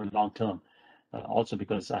period, over a long term. Also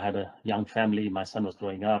because I had a young family, my son was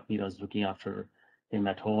growing up, he was looking after him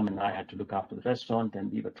at home, and I had to look after the restaurant, and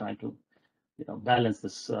we were trying to, balance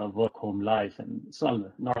this work-home life, and it's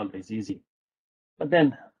not always easy. But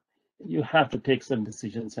then you have to take some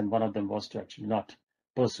decisions, and one of them was to actually not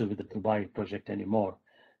pursue with the Dubai project anymore.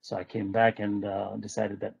 So I came back and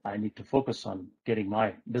decided that I need to focus on getting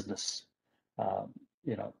my business,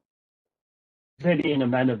 ready in a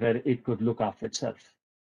manner where it could look after itself.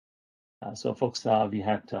 So folks, we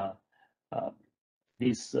had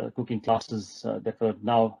these cooking classes that were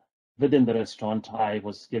now within the restaurant. I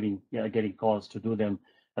was getting calls to do them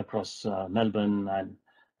across Melbourne and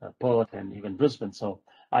Perth and even Brisbane. So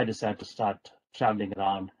I decided to start traveling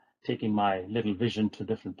around, taking my little vision to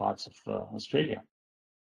different parts of Australia.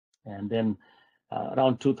 And then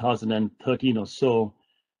around 2013 or so,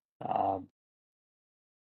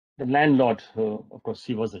 the landlord, who, of course,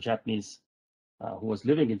 he was a Japanese who was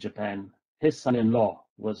living in Japan, his son-in-law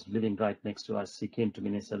was living right next to us. He came to me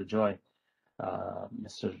and he said, Ajoy,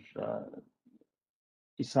 Mr.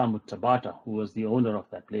 Isamu Tabata, who was the owner of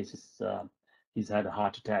that place, he's had a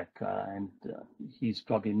heart attack and he's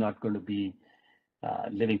probably not going to be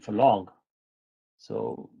living for long.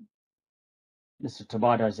 So Mr.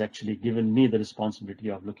 Tabata has actually given me the responsibility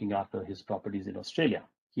of looking after his properties in Australia.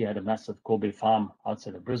 He had a massive Kobe farm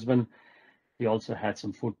outside of Brisbane. He also had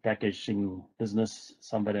some food packaging business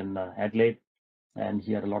somewhere in Adelaide, and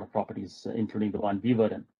he had a lot of properties, including the one we were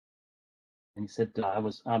in. And he said,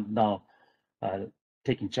 I'm now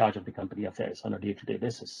taking charge of the company affairs on a day-to-day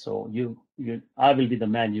basis. So I will be the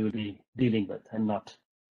man you will be dealing with, and not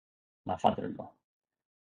my father-in-law.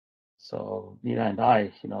 So Nina and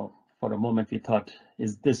I, for a moment we thought,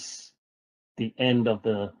 is this the end of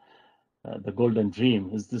the golden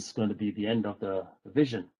dream? Is this going to be the end of the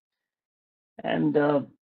vision? And,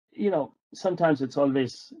 sometimes it's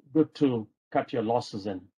always good to cut your losses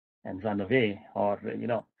and run away, or,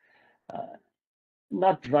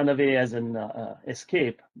 not run away as an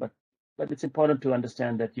escape, but it's important to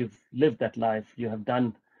understand that you've lived that life. You have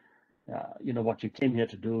done, what you came here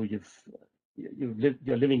to do.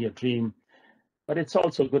 You're living your dream, but it's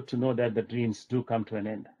also good to know that the dreams do come to an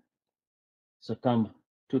end. So come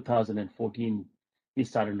 2014, we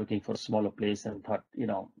started looking for a smaller place and thought,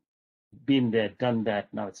 been there, done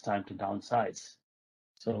that. Now it's time to downsize.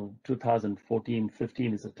 So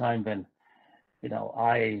 2014-15 is a time when,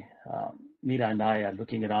 Mira and I are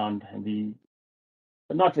looking around, and we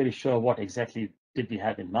are not very sure what exactly did we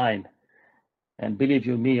have in mind. And believe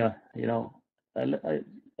you me, a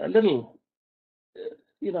little,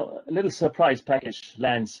 a little surprise package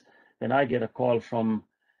lands when I get a call from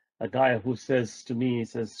a guy who says to me, he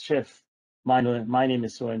says, "Chef, my name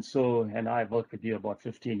is so and so, and I worked with you about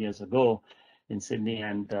 15 years ago in Sydney,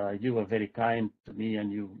 and you were very kind to me,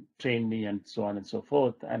 and you trained me, and so on and so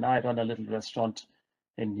forth. And I run a little restaurant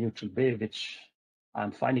in Neutral Bay, which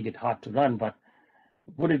I'm finding it hard to run, but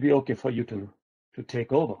would it be okay for you to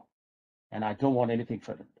take over? And I don't want anything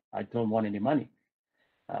for it. I don't want any money,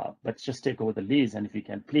 but just take over the lease, and if you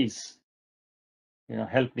can, please,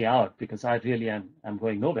 help me out, because I really am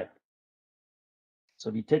going nowhere." So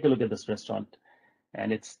we take a look at this restaurant,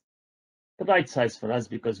 and it's the right size for us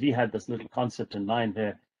because we had this little concept in mind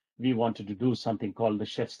where we wanted to do something called the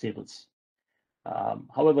chef's tables.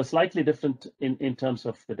 However, slightly different in terms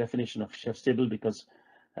of the definition of chef's table, because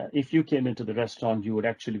if you came into the restaurant, you would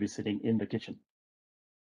actually be sitting in the kitchen.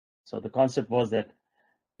 So the concept was that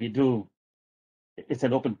it's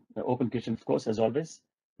an open kitchen, of course, as always,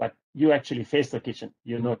 but you actually face the kitchen.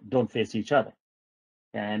 You don't face each other.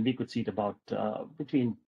 And we could seat about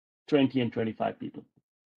between 20 and 25 people.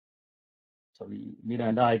 So Mira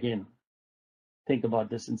and I, again, think about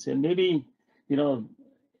this and say, maybe,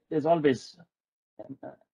 there's always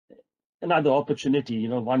another opportunity.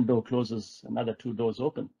 One door closes, another two doors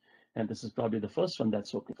open. And this is probably the first one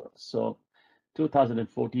that's open for us. So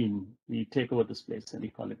 2014, we take over this place and we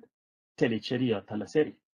call it Tellicherry or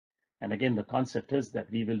Thalassery. And again, the concept is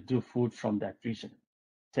that we will do food from that region,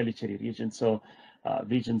 Tellicherry region. So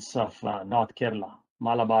regions of North Kerala,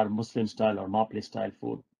 Malabar Muslim style or Maple style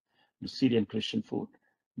food, Syrian Christian food,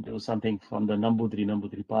 do something from the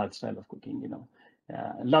Nambudri Pad style of cooking,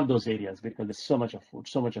 I love those areas because there's so much of food,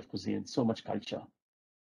 so much of cuisine, so much culture.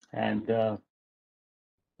 And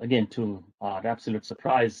again, to our absolute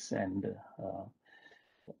surprise and,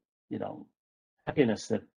 happiness,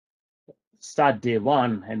 that start day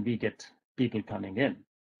one and we get people coming in.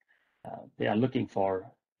 They are looking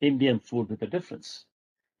for Indian food with a difference.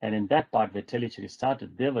 And in that part where Tellicherry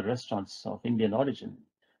started, there were restaurants of Indian origin,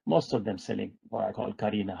 most of them selling what I call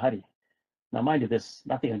curry in a hurry. Now, mind you, there's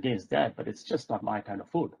nothing against that, but it's just not my kind of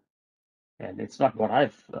food. And it's not what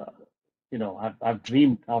I've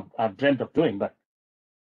dreamt of doing, but,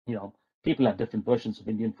 people have different versions of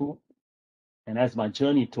Indian food. And as my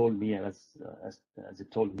journey told me, as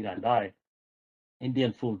it told me and I,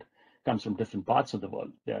 Indian food comes from different parts of the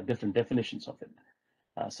world. There are different definitions of it.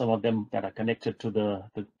 Some of them that are connected to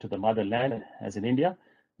the motherland, as in India,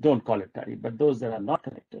 don't call it curry, but those that are not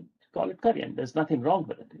connected call it curry, and there's nothing wrong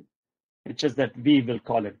with it. It's just that we will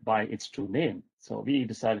call it by its true name. So we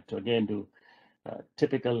decided to again do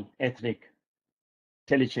typical ethnic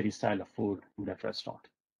Tellicherry style of food in that restaurant.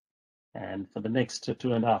 And for the next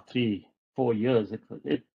 2.5, 3, 4 years,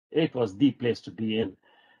 it was the place to be in.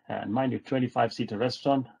 And mind you, 25-seater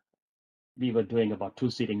restaurant, we were doing about 2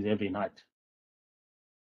 seatings every night,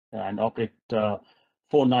 and operate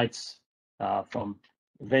 4 nights from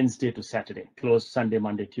Wednesday to Saturday, closed Sunday,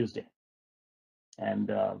 Monday, Tuesday.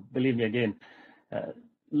 And believe me, again, a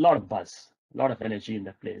lot of buzz, a lot of energy in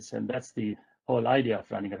that place. And that's the whole idea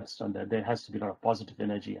of running a restaurant, that there has to be a lot of positive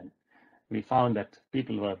energy. And we found that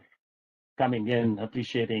people were coming in,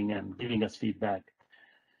 appreciating and giving us feedback.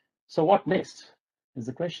 So what next is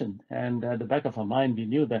the question. And at the back of our mind, we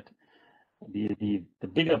knew that the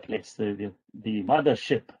bigger place, the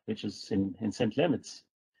mothership, which is in St. Leonard's,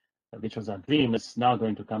 which was our dream, is now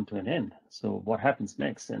going to come to an end. So what happens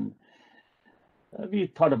next? And we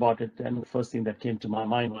thought about it, and the first thing that came to my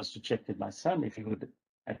mind was to check with my son if he would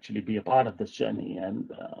actually be a part of this journey.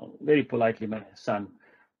 And very politely, my son,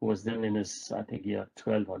 who was then in his, I think, year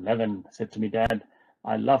 12 or 11, said to me, "Dad,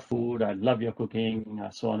 I love food. I love your cooking,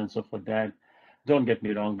 so on and so forth. Dad, don't get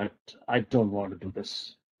me wrong, but I don't want to do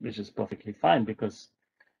this," which is perfectly fine because,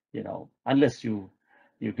 unless you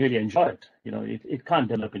really enjoy it, it can't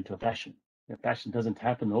develop into a passion. Your passion doesn't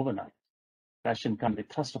happen overnight. Passion can't be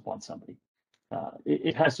thrust upon somebody.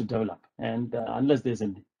 it has to develop. And unless there's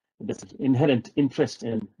this inherent interest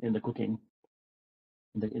in the cooking,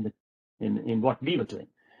 in what we were doing,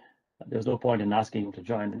 there's no point in asking him to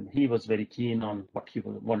join. And he was very keen on what he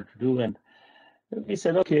wanted to do. And we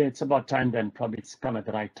said, okay, it's about time then. Probably it's come at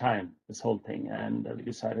the right time, this whole thing. And we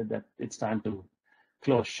decided that it's time to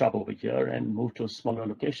close shop over here and move to a smaller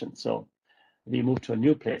location. So we moved to a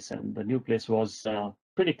new place, and the new place was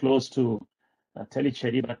pretty close to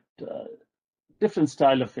Tellicherry, but different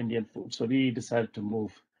style of Indian food. So we decided to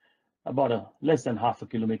move about less than half a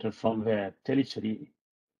kilometer from where Tellicherry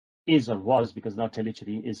is or was, because now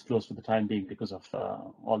Tellicherry is closed for the time being because of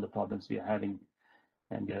all the problems we are having.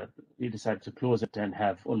 And we decided to close it and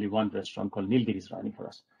have only one restaurant called Nilgiri's running for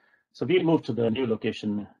us. So we moved to the new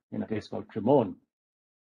location in a place called Cremorne.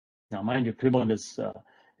 Now, mind you, Cremorne is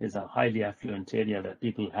a highly affluent area where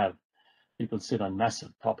people sit on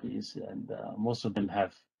massive properties, and most of them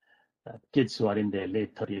have kids who are in their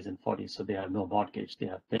late 30s and 40s, so they have no mortgage. They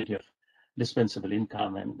have plenty of dispensable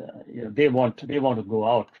income, and they want to go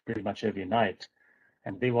out pretty much every night,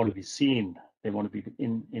 and they want to be seen. They want to be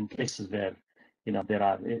in places where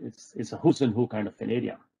it's a who's and who kind of an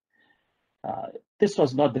area. This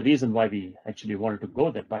was not the reason why we actually wanted to go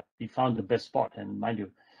there, but we found the best spot, and mind you,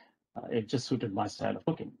 it just suited my style of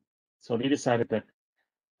cooking. So we decided that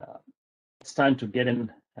it's time to get in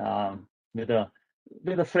with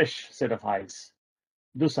a fresh set of eyes,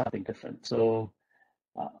 do something different. So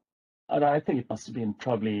I think it must have been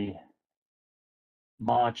probably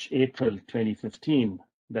March, April 2015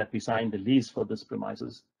 that we signed the lease for this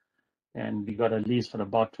premises, and we got a lease for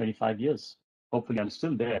about 25 years. Hopefully, I'm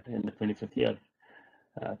still there in the 25th year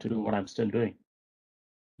to do what I'm still doing.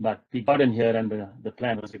 But we got in here, and the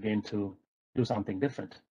plan was again to do something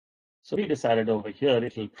different. So we decided over here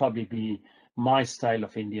it'll probably be my style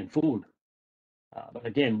of Indian food. But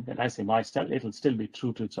again, when I say my style, it'll still be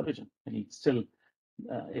true to its origin. It'll still,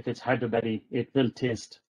 if it's Hyderabadi, it will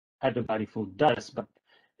taste Hyderabadi food does, but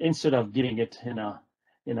instead of giving it in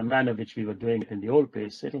a manner which we were doing it in the old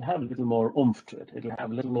place, it'll have a little more oomph to it. It'll have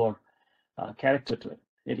a little more character to it.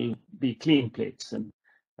 It'll be clean plates, and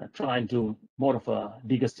try and do more of a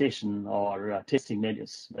degustation or tasting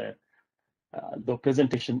menus where though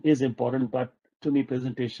presentation is important, but to me,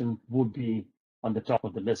 presentation would be on the top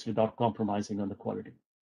of the list without compromising on the quality.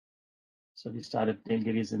 So we started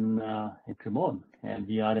Nilgiri's in Cremorne, and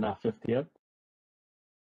we are in our 5th year,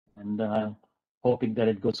 and hoping that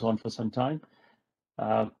it goes on for some time.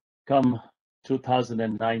 Come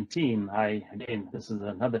 2019, again, this is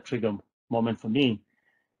another trigger moment for me.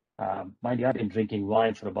 Mind you, I've been drinking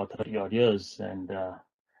wine for about 30 odd years, and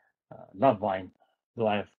love wine, though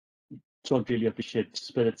I don't really appreciate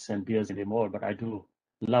spirits and beers anymore, but I do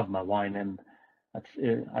love my wine, and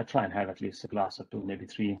I try and have at least a glass or two, maybe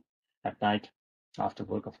 3 at night after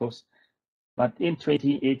work, of course. But in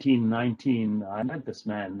 2018-19, I met this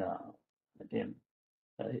man, again,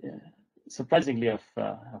 surprisingly of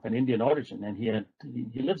an Indian origin, and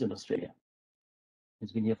he lives in Australia.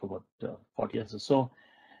 He's been here for about 40 years or so,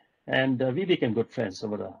 and we became good friends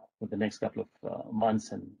over the next couple of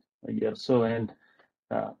months and a year or so. And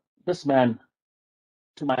this man,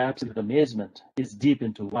 to my absolute amazement, is deep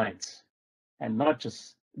into wines, and not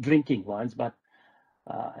just drinking wines, but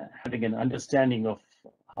having an understanding of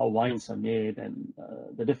how wines are made, and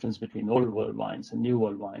the difference between old world wines and new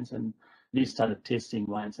world wines. And we started tasting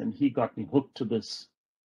wines, and he got me hooked to this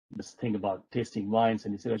thing about tasting wines.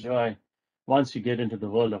 And he said, Ajoy, once you get into the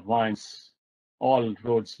world of wines, all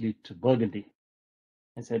roads lead to Burgundy.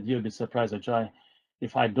 I said, you'll be surprised, Ajoy,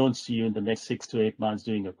 if I don't see you in the next 6 to 8 months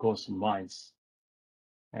doing a course in wines.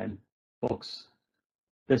 And folks,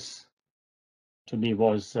 this to me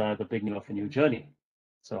was the beginning of a new journey.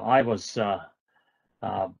 So I was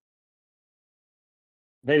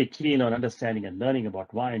very keen on understanding and learning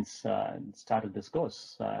about wines, and started this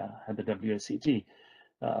course at the WSET.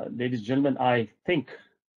 Ladies and gentlemen, I think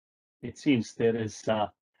it seems there is, I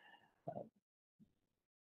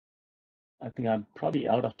think I'm probably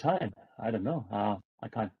out of time. I don't know.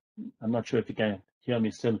 I'm not sure if you can hear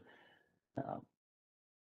me still.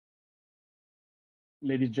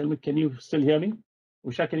 Ladies and gentlemen, can you still hear me?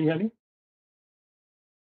 Usha, can you hear me?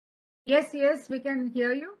 Yes, we can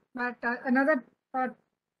hear you. But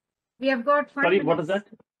we have got 5 Sorry, minutes. what is that?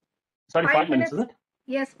 Sorry, 5 minutes, is it?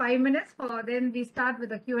 Yes, 5 minutes. Then we start with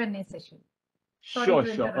the Q&A session. Sure.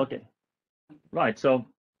 Okay. Right. So,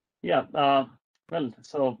 yeah. Well,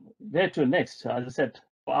 so where to next? As I said,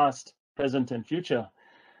 past, present, and future.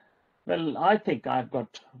 Well, I think I've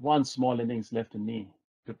got one small innings left in me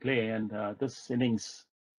to play, and this innings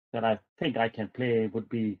that I think I can play would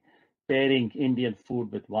be pairing Indian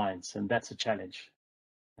food with wines, and that's a challenge.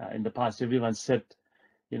 In the past, everyone said,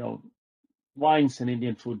 you know, wines and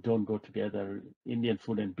Indian food don't go together. Indian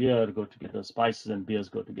food and beer go together. Spices and beers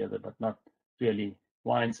go together, but not really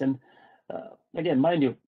wines. And again, mind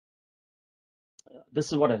you,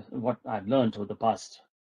 this is what I've learned over the past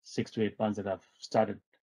 6 to 8 months that I've started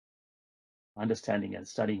understanding and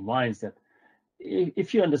studying wines. That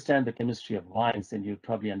if you understand the chemistry of wines, then you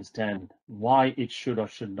probably understand why it should or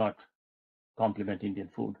should not complement Indian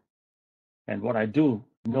food. And what I do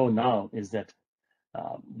know now is that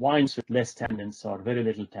wines with less tannins or very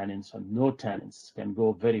little tannins or no tannins can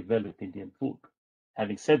go very well with Indian food.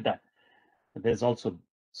 Having said that, there's also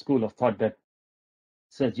school of thought that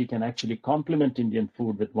says you can actually complement Indian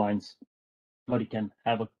food with wines, or you can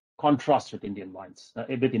have a contrast with Indian wines,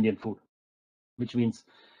 with Indian food, which means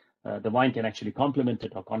the wine can actually complement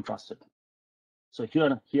it or contrast it. So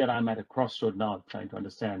here I'm at a crossroad now, trying to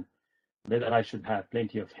understand whether I should have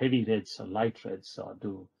plenty of heavy reds or light reds, or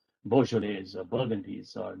do Beaujolais or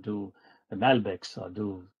Burgundies, or do the Malbecs, or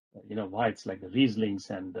do whites like the Rieslings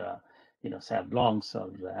and Sauv Blancs or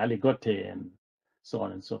Aligoté and so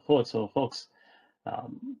on and so forth. So, folks,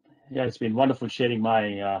 yeah, it's been wonderful sharing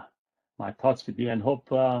my my thoughts with you, and hope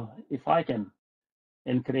if I can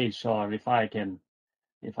encourage, or if I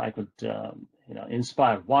could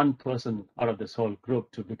inspire one person out of this whole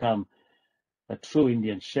group to become a true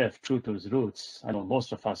Indian chef, true to his roots. I know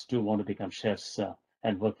most of us do want to become chefs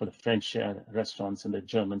and work for the French restaurants and the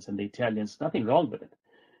Germans and the Italians. Nothing wrong with it.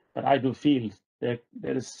 But I do feel that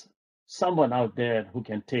there is someone out there who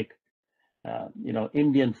can take,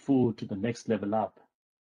 Indian food to the next level up.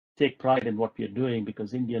 Take pride in what we are doing,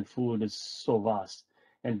 because Indian food is so vast,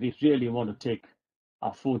 and we really want to take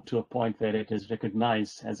our food to a point where it is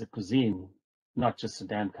recognized as a cuisine, not just a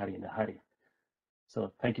damn curry in a hurry.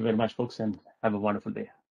 So thank you very much, folks, and have a wonderful day.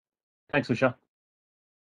 Thanks, Usha.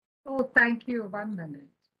 Oh, thank you. 1 minute.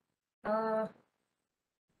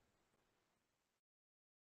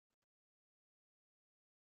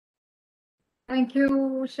 Thank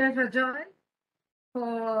you, Chef Ajoy,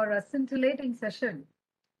 for a scintillating session.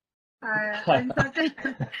 I'm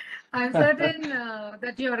certain, I'm certain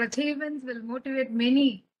that your achievements will motivate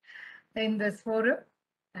many in this forum.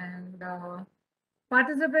 And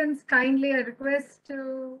participants, kindly I request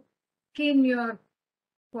to key in your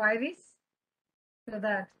queries so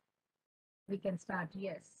that we can start.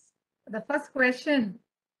 Yes. The first question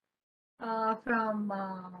from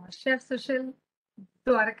Chef Sushil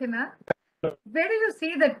Dwarakana. Where do you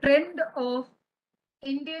see the trend of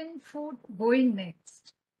Indian food going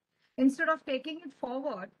next? Instead of taking it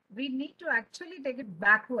forward, we need to actually take it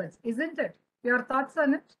backwards, isn't it? Your thoughts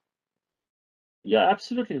on it? Yeah,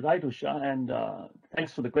 absolutely right, Usha, and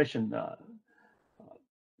thanks for the question.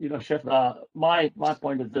 Chef, my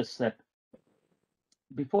point is this: that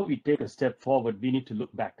before we take a step forward, we need to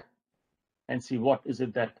look back and see what is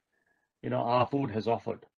it that our food has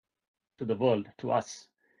offered to the world, to us.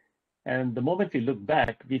 And the moment we look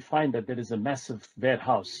back, we find that there is a massive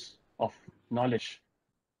warehouse of knowledge,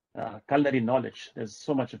 culinary knowledge. There's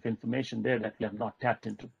so much of information there that we have not tapped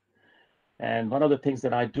into. And one of the things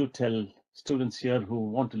that I do tell students here who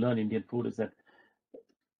want to learn Indian food is that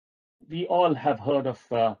we all have heard of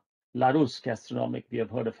Larousse gastronomic. We have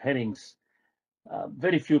heard of herrings.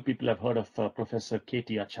 Very few people have heard of Professor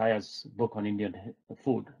K.T. Achaya's book on Indian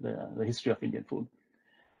food, the history of Indian food.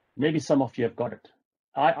 Maybe some of you have got it.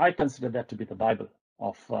 I consider that to be the Bible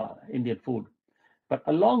of Indian food. But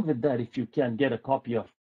along with that, if you can get a copy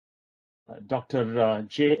of Dr.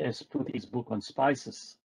 J.S. Pruthi's book on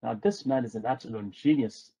spices. Now, this man is an absolute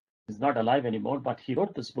genius. He's not alive anymore, but he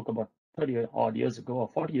wrote this book about 30 odd years ago or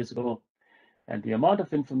 40 years ago. And the amount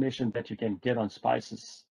of information that you can get on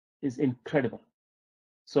spices is incredible.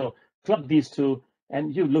 So club these two,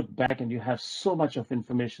 and you look back and you have so much of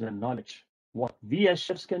information and knowledge. What we as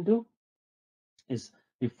chefs can do is,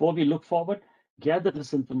 before we look forward, gather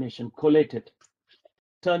this information, collate it,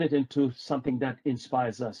 turn it into something that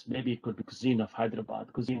inspires us. Maybe it could be cuisine of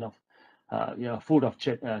Hyderabad, cuisine of food of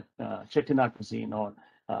Chettinad cuisine, or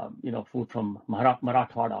food from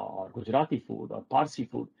Marathwada, or Gujarati food, or Parsi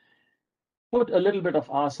food. Put a little bit of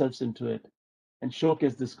ourselves into it and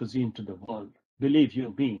showcase this cuisine to the world. Believe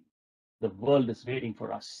you me, the world is waiting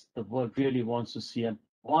for us. The world really wants to see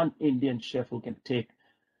one Indian chef who can take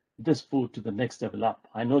this food to the next level up.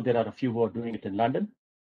 I know there are a few who are doing it in London.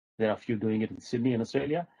 There are a few doing it in Sydney and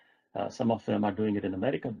Australia. Some of them are doing it in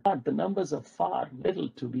America, but the numbers are far little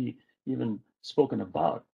to be even spoken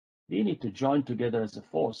about. We need to join together as a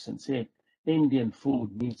force and say, Indian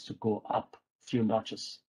food needs to go up a few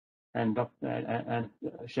notches. And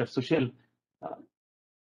Chef Sushil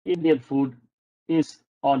Indian food is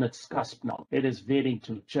on its cusp now. It is waiting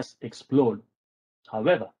to just explode.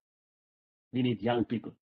 However, we need young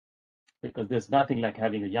people because there's nothing like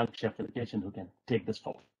having a young chef in the kitchen who can take this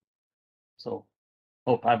forward. So,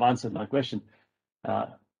 hope I've answered my question.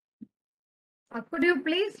 Could you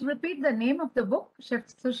please repeat the name of the book? Chef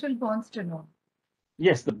Sushil wants to know.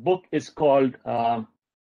 Yes, the book is called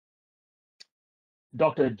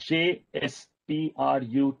Dr. J.S. Pruthi.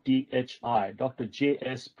 Dr.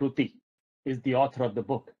 J.S. Pruthi is the author of the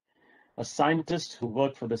book, a scientist who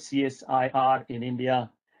worked for the CSIR in India,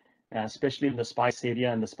 especially in the spice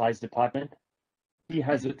area and the spice department. He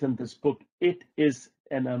has written this book. It is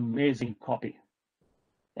an amazing copy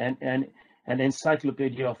and an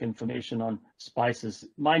encyclopedia of information on spices.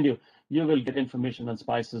 Mind you, you will get information on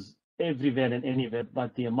spices everywhere and anywhere,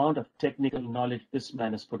 but the amount of technical knowledge this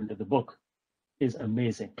man has put into the book is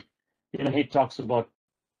amazing. You know, he talks about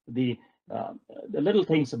the little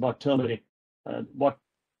things about turmeric. What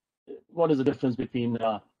is the difference between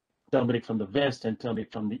turmeric from the west and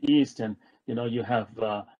turmeric from the east? And you know, you have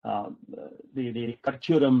the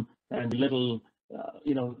curcumin and little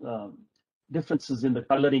differences in the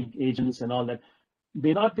coloring agents and all that.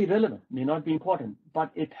 May not be relevant, may not be important,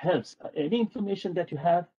 but it helps. Any information that you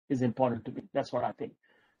have is important to me. That's what I think.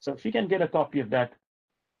 So if you can get a copy of that,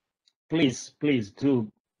 please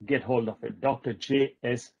do get hold of it. Dr.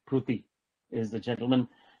 J.S. Pruthi is the gentleman.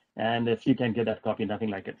 And if you can get that copy, nothing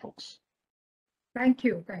like it, folks. Thank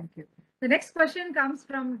you. Thank you. The next question comes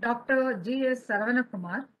from Dr. G.S.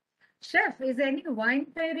 Saravanakumar. Chef, is any wine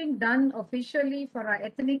pairing done officially for our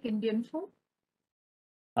ethnic Indian food?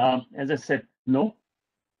 As I said, no,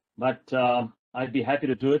 but I'd be happy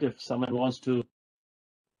to do it if someone wants to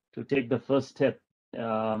take the first step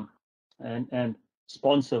and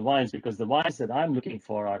sponsor wines, because the wines that I'm looking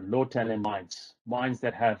for are low tannin wines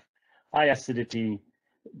that have high acidity,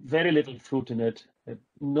 very little fruit in it,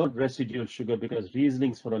 no residual sugar, because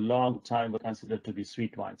Rieslings for a long time were considered to be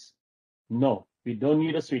sweet wines. No, we don't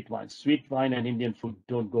need a sweet wine. Sweet wine and Indian food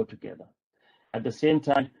don't go together. At the same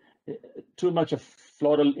time, too much of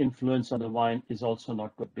floral influence on the wine is also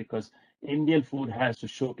not good, because Indian food has to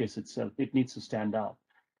showcase itself. It needs to stand out.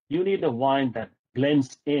 You need a wine that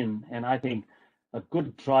blends in, and I think a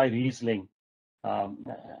good dry Riesling,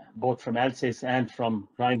 both from Alsace and from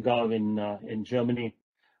Rheingau in Germany,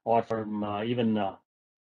 or from even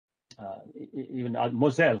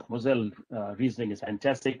Moselle Riesling is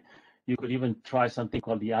fantastic. You could even try something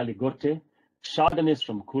called the Aligote. Chardonnays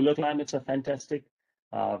from cooler climates are fantastic.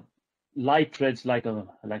 Light reds like a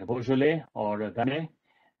Beaujolais or a Gamay.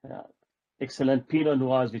 Excellent Pinot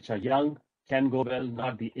Noirs, which are young, can go well,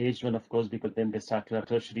 not the aged one, of course, because then they start to have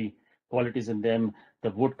tertiary qualities in them.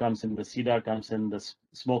 The wood comes in, the cedar comes in, the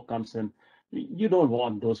smoke comes in. You don't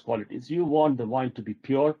want those qualities. You want the wine to be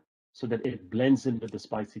pure so that it blends in with the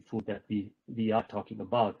spicy food that we are talking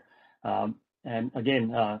about. And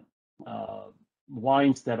again,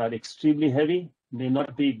 wines that are extremely heavy may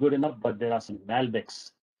not be good enough, but there are some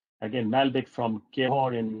Malbecs. Again, Malbec from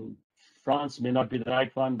Cahors in France may not be the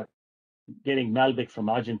right one, but getting Malbec from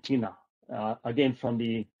Argentina, again from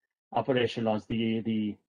the upper echelons,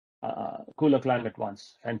 the cooler climate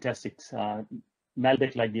ones, fantastic.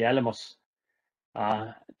 Malbec like the Alamos.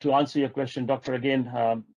 To answer your question, Doctor, again,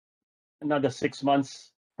 another 6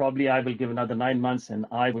 months, probably I will give another 9 months, and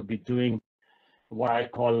I will be doing what I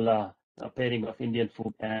call a pairing of Indian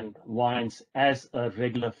food and wines as a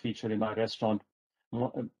regular feature in my restaurant,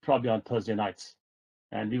 probably on Thursday nights.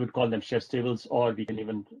 And we would call them chef's tables, or we can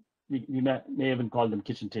even we may even call them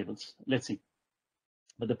kitchen tables. Let's see.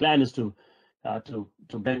 But the plan is to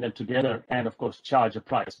blend them together and, of course, charge a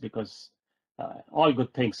price, because all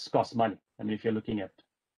good things cost money. I mean, if you're looking at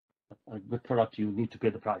a good product, you need to pay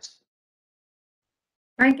the price.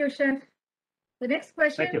 Thank you, Chef. The next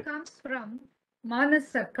question comes from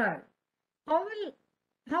Manas Sarkar. How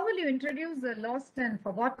will you introduce the lost and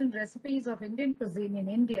forgotten recipes of Indian cuisine in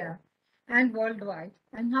India and worldwide,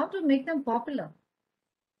 and how to make them popular?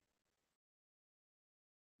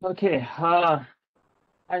 Okay, I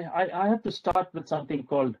have to start with something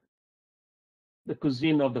called the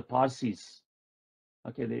cuisine of the Parsis.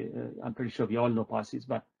 Okay, I'm pretty sure we all know Parsis,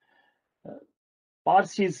 but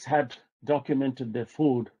Parsis had documented their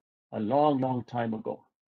food a long time ago.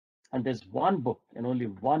 And there's one book, and only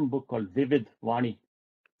one book, called Vivid Vani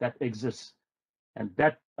that exists. And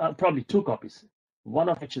that probably 2 copies, one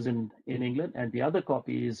of which is in England, and the other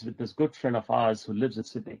copy is with this good friend of ours who lives in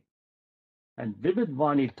Sydney. And Vivid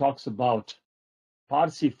Vani talks about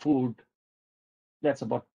Parsi food that's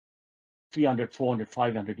about 300, 400,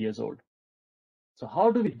 500 years old. So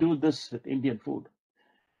how do we do this with Indian food?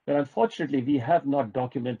 But unfortunately, we have not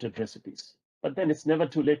documented recipes. But then it's never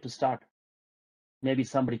too late to start. Maybe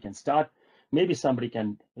somebody can start. Maybe somebody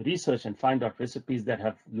can research and find out recipes that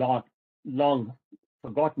have long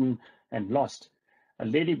forgotten and lost. A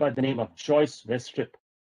lady by the name of Joyce Westrip.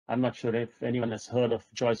 I'm not sure if anyone has heard of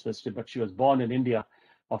Joyce Westrip, but she was born in India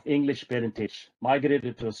of English parentage,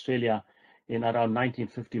 migrated to Australia in around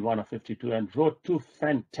 1951 or 52, and wrote two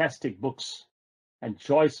fantastic books. And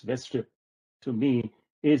Joyce Westrip, to me,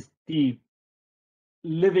 is the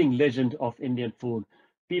living legend of Indian food.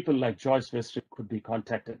 People like Joyce Westrip could be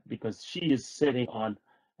contacted because she is sitting on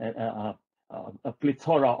a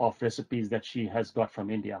plethora of recipes that she has got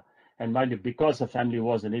from India. And mind you, because her family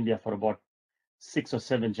was in India for about 6 or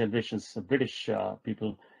 7 generations, British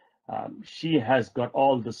people, she has got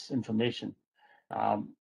all this information.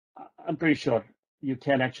 I'm pretty sure you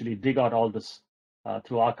can actually dig out all this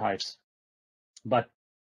through archives. But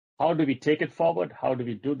how do we take it forward? How do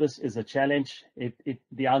we do this is a challenge.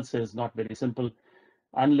 The answer is not very simple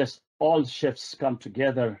unless all chefs come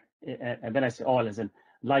together. And when I say all, as in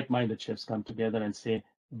like-minded chefs come together and say,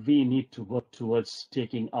 we need to work towards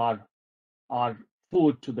taking our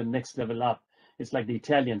food to the next level up. It's like the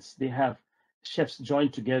Italians, they have chefs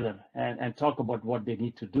join together and talk about what they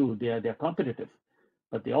need to do. They're competitive,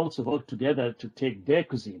 but they also work together to take their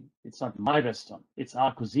cuisine. It's not my restaurant, it's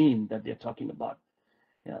our cuisine that they're talking about.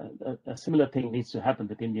 A similar thing needs to happen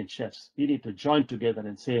with Indian chefs. We need to join together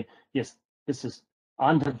and say, yes, this is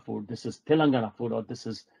Andhra food, this is Telangana food, or this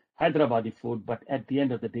is Hyderabadi food, but at the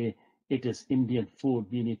end of the day, it is Indian food.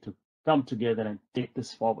 We need to come together and take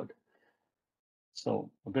this forward.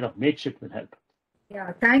 So a bit of mateship will help.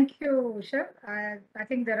 Yeah, thank you, Chef. I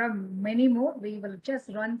think there are many more. We will just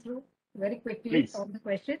run through very quickly Please. all the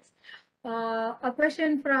questions. A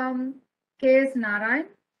question from K.S. Narayan.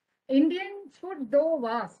 Indian food, though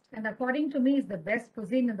vast and according to me is the best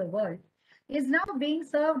cuisine in the world, is now being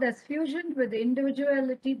served as fusion with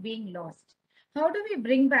individuality being lost. How do we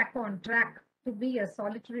bring back on track to be a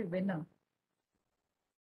solitary winner?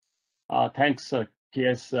 Thanks,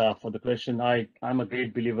 KS, for the question. I'm a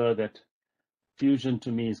great believer that fusion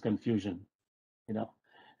to me is confusion.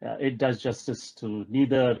 It does justice to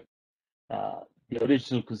neither the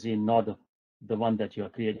original cuisine nor the one that you're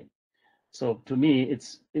creating. So to me,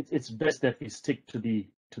 it's best that we stick to the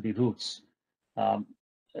roots.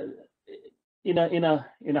 In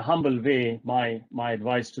a humble way, my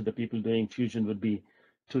advice to the people doing fusion would be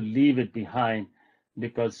to leave it behind,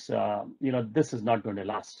 because this is not going to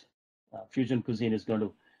last. Fusion cuisine is going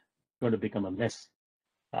to become a mess.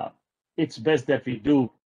 It's best that we do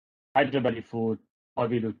Hyderabadi food or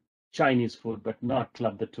we do Chinese food, but not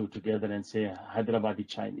club the two together and say Hyderabadi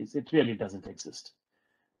Chinese. It really doesn't exist.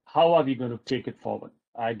 How are we going to take it forward?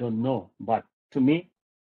 I don't know. But to me,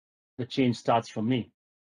 the change starts from me.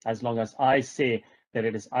 As long as I say that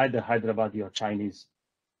it is either Hyderabadi or Chinese,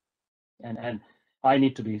 and I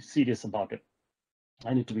need to be serious about it.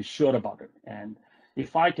 I need to be sure about it. And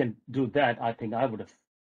if I can do that, I think I would have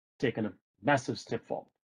taken a massive step forward.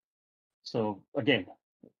 So again,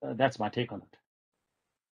 that's my take on it.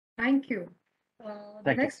 Thank you.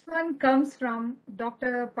 The next one comes from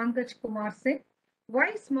Dr. Pankaj Kumar Singh.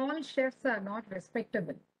 Why small chefs are not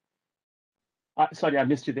respectable? Sorry, I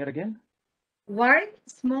missed you there again. Why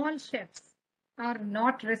small chefs are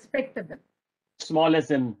not respectable? Small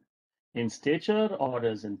as in stature or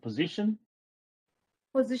as in position?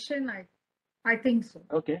 Position, I think so.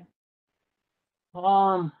 Okay.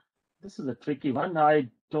 This is a tricky one. I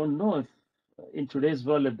don't know if in today's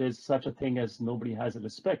world, if there's such a thing as nobody has a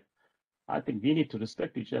respect. I think we need to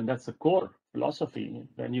respect each other, and that's the core philosophy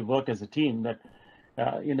when you work as a team, that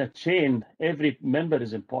in a chain, every member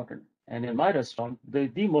is important. And in my restaurant,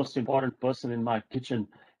 the most important person in my kitchen,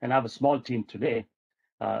 and I have a small team today,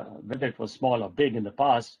 whether it was small or big in the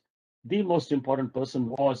past, the most important person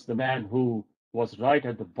was the man who was right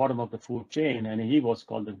at the bottom of the food chain, and he was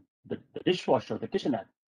called the dishwasher, the kitchenette.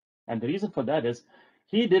 And the reason for that is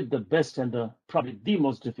he did the best and probably the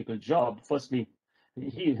most difficult job. Firstly,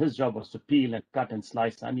 his job was to peel and cut and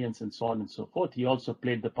slice onions and so on and so forth. He also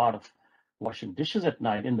played the part of washing dishes at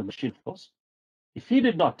night in the machine, of course. If he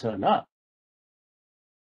did not turn up,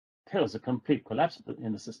 there was a complete collapse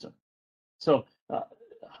in the system. So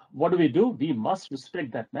what do? We must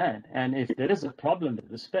respect that man. And if there is a problem with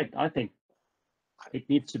respect, I think it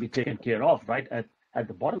needs to be taken care of right at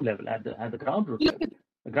the bottom level, at the ground root level,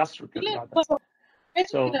 the grassroots level.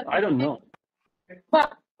 So I don't know.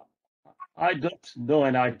 I don't know,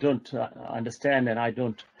 and I don't understand, and I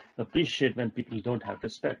don't appreciate when people don't have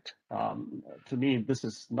respect. To me, this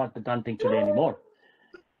is not the done thing today anymore.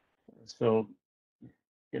 So,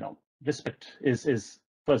 respect is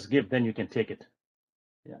first give, then you can take it.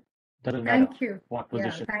 Yeah, doesn't matter Thank you. what Yeah,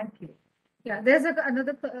 position. thank you. Yeah, there's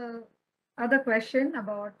another other question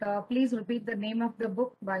about, please repeat the name of the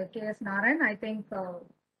book by K.S. Narayan. I think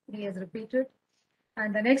he has repeated.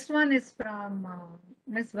 And the next one is from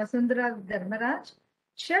Ms. Vasundhara Dharmaraj.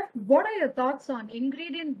 Chef, what are your thoughts on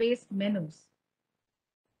ingredient-based menus?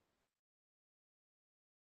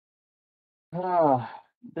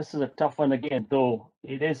 This is a tough one again, though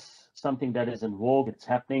it is something that is in vogue. It's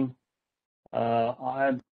happening.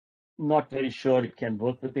 I'm not very sure it can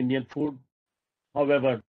work with Indian food.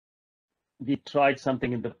 However, we tried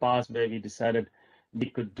something in the past where we decided we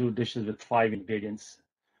could do dishes with 5 ingredients.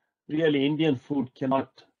 Really, Indian food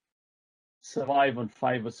cannot survive on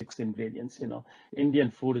 5 or 6 ingredients.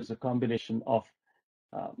 Indian food is a combination of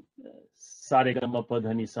saregama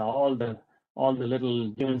padhanisa. All the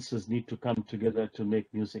little nuances need to come together to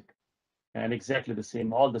make music. And exactly the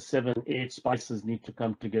same, all the 7, 8 spices need to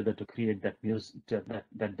come together to create that music,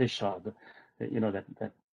 that dish, or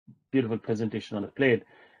that beautiful presentation on the plate.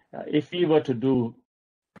 If we were to do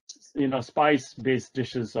spice-based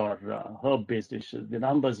dishes or herb-based dishes, the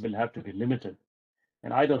numbers will have to be limited.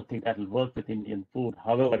 And I don't think that will work with Indian food.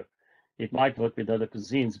 However, it might work with other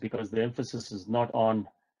cuisines because the emphasis is not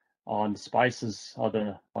on spices or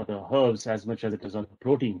the herbs as much as it is on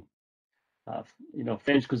protein.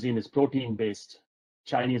 French cuisine is protein-based.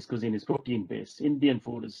 Chinese cuisine is protein-based. Indian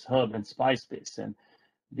food is herb and spice-based. And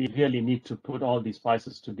we really need to put all these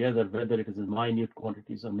spices together, whether it is in minute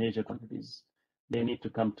quantities or major quantities. They need to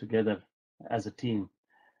come together as a team.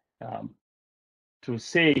 To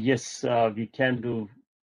say, yes, we can do,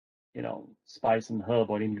 spice and herb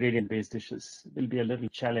or ingredient-based dishes will be a little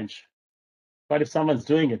challenge. But if someone's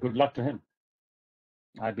doing it, good luck to him.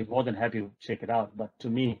 I'd be more than happy to check it out. But to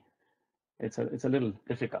me, it's a little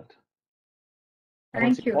difficult.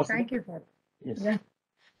 Thank you. Thank you for that. Yes. Yeah.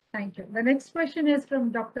 Thank you. The next question is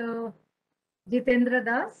from Dr. Jitendra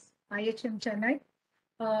Das, IHM Chennai.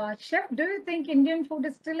 Chef, do you think Indian food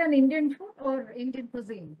is still an Indian food or Indian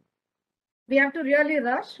cuisine? We have to really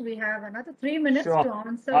rush. We have another 3 minutes Sure. to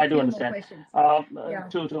answer I a do few understand. more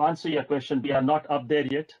questions. To answer your question, we are not up there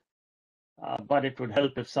yet, but it would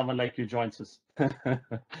help if someone like you joins us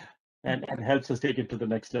and helps us take it to the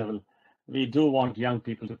next level. We do want young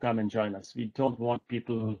people to come and join us. We don't want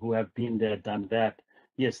people who have been there, done that.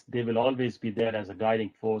 Yes, they will always be there as a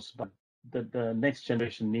guiding force, but the next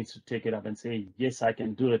generation needs to take it up and say, yes, I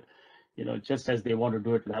can do it. Just as they want to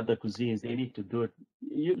do it with other cuisines, they need to do it.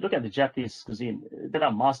 You look at the Japanese cuisine, there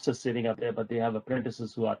are masters sitting up there, but they have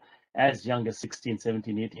apprentices who are as young as 16,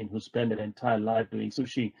 17, 18, who spend their entire life doing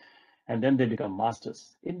sushi, and then they become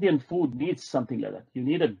masters. Indian food needs something like that. You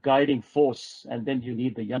need a guiding force, and then you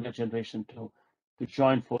need the younger generation to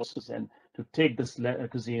join forces and to take this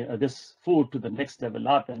cuisine, this food to the next level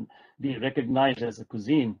up and be recognized as a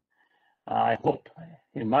cuisine. I hope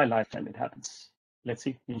in my lifetime it happens. Let's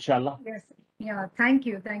see, inshallah. Yes. Yeah. Thank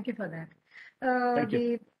you. Thank you for that. Thank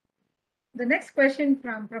you. The next question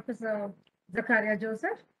from Professor Zakaria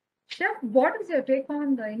Joseph. Chef, what is your take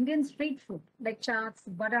on the Indian street food like chaats,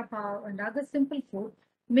 vada pav, and other simple food,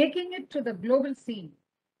 making it to the global scene?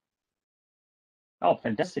 Oh,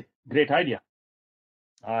 fantastic. Great idea.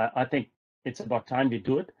 I think it's about time we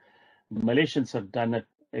do it. The Malaysians have done it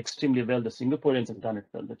extremely well. The Singaporeans have done it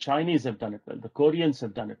well. The Chinese have done it well. The Koreans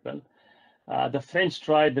have done it well. The French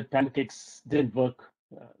tried the pancakes, didn't work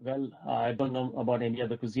well. I don't know about any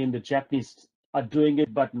other cuisine. The Japanese are doing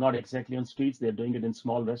it, but not exactly on streets. They're doing it in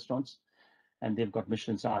small restaurants, and they've got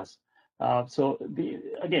Michelin stars. So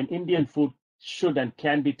again, Indian food should and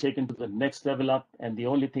can be taken to the next level up. And the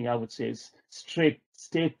only thing I would say is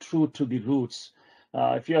stay true to the roots.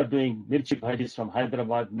 If you are doing mirchi bhajis from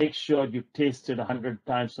Hyderabad, make sure you taste it 100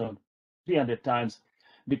 times or 300 times,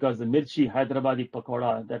 because the mirchi Hyderabadi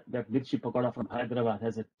pakoda, that mirchi pakoda from Hyderabad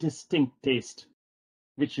has a distinct taste,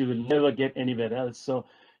 which you will never get anywhere else. So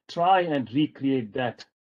try and recreate that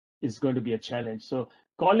is going to be a challenge. So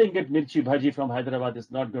calling it mirchi bhaji from Hyderabad is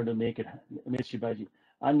not going to make it mirchi bhaji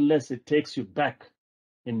unless it takes you back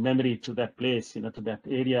in memory to that place, to that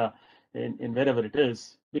area in wherever it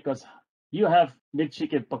is, because you have mirchi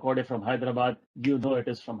ke pakode from Hyderabad, it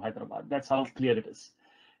is from Hyderabad. That's how clear it is.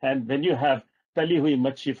 And when you have tali hui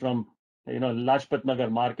machi from, Lajpat Nagar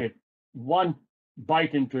market, one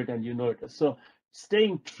bite into it and it is. So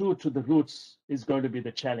staying true to the roots is going to be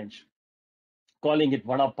the challenge. Calling it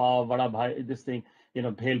vada pav, vada bhai, this thing,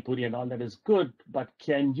 bhel puri and all that is good, but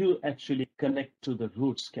can you actually connect to the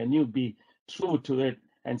roots? Can you be true to it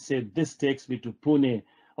and say, this takes me to Pune,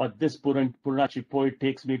 or this Purnachi poet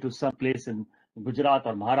takes me to some place in Gujarat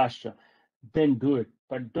or Maharashtra? Then do it,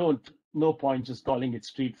 but don't no point just calling it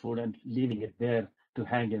street food and leaving it there to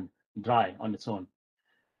hang and dry on its own.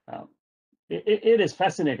 It is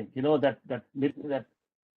fascinating, that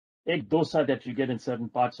egg dosa that you get in certain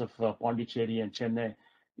parts of Pondicherry and Chennai,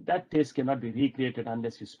 that taste cannot be recreated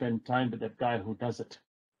unless you spend time with that guy who does it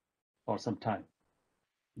for some time.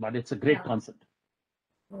 But it's a great concept.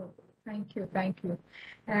 Oh, thank you.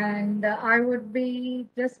 And I would be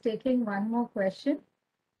just taking one more question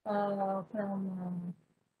from,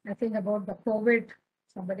 I think, about the COVID.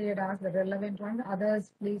 Somebody had asked the relevant one.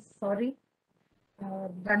 Others, please, sorry.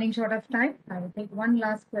 Running short of time. I will take one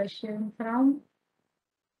last question from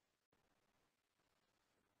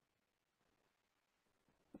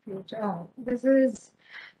future. Oh, this is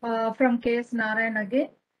from K.S. Narayan again.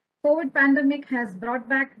 COVID pandemic has brought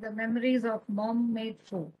back the memories of mom-made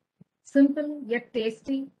food. Simple yet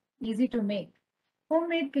tasty, easy to make.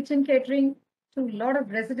 Homemade kitchen catering to a lot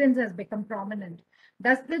of residents has become prominent.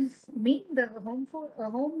 Does this mean the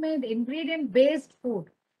homemade ingredient-based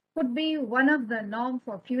food could be one of the norm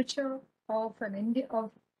for future of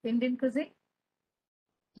Indian cuisine?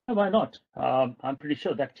 Why not? I'm pretty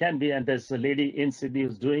sure that can be, and there's a lady in Sydney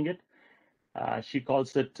who's doing it. She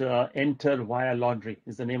calls it Enter Via Laundry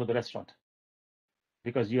is the name of the restaurant,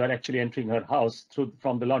 because you are actually entering her house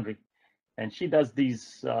from the laundry. And she does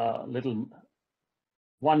these little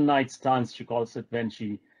one-night stands, she calls it, when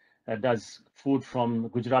she does food from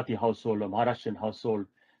Gujarati household or Maharashtrian household.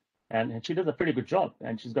 And she does a pretty good job,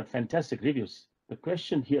 and she's got fantastic reviews. The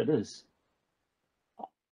question here is,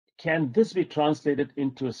 can this be translated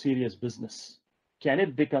into a serious business? Can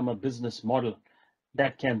it become a business model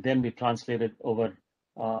that can then be translated over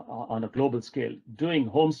on a global scale? Doing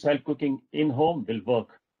home-style cooking in-home will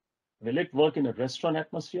work. Will it work in a restaurant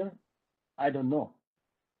atmosphere? I don't know.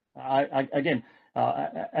 Again,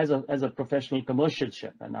 as a professional commercial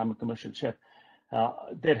chef, and I'm a commercial chef,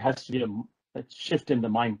 there has to be a shift in the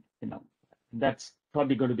mind. That's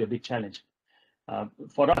probably going to be a big challenge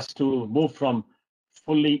for us to move from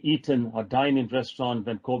fully eaten or dine-in restaurant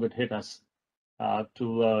when COVID hit us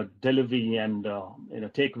to delivery and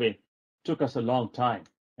takeaway. Took us a long time,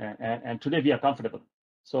 and today we are comfortable.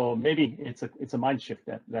 So maybe it's a mind shift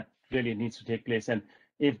that really needs to take place. And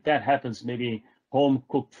if that happens, maybe home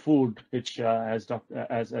cooked food, which as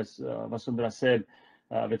Vasundhara said,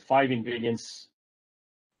 with 5 ingredients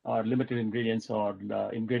or limited ingredients or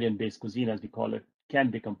ingredient based cuisine, as we call it, can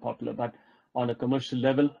become popular. But on a commercial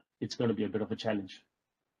level, it's going to be a bit of a challenge.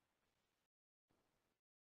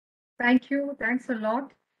 Thank you. Thanks a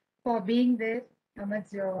lot for being there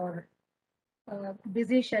amidst your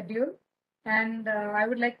busy schedule. And I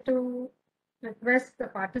would like to request the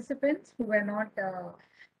participants who were not,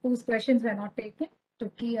 whose questions were not taken,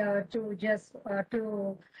 to just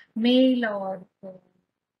to mail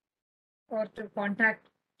or to contact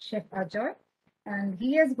Chef Ajoy. And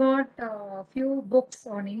he has got a few books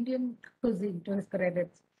on Indian cuisine to his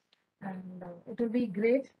credits. And it will be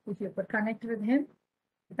great if you could connect with him.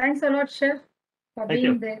 Thanks a lot, Chef, for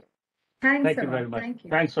being there. Thanks Thank you very much. Thank you.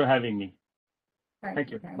 Thanks for having me. Thank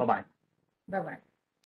you. Thank Bye-bye. Bye-bye.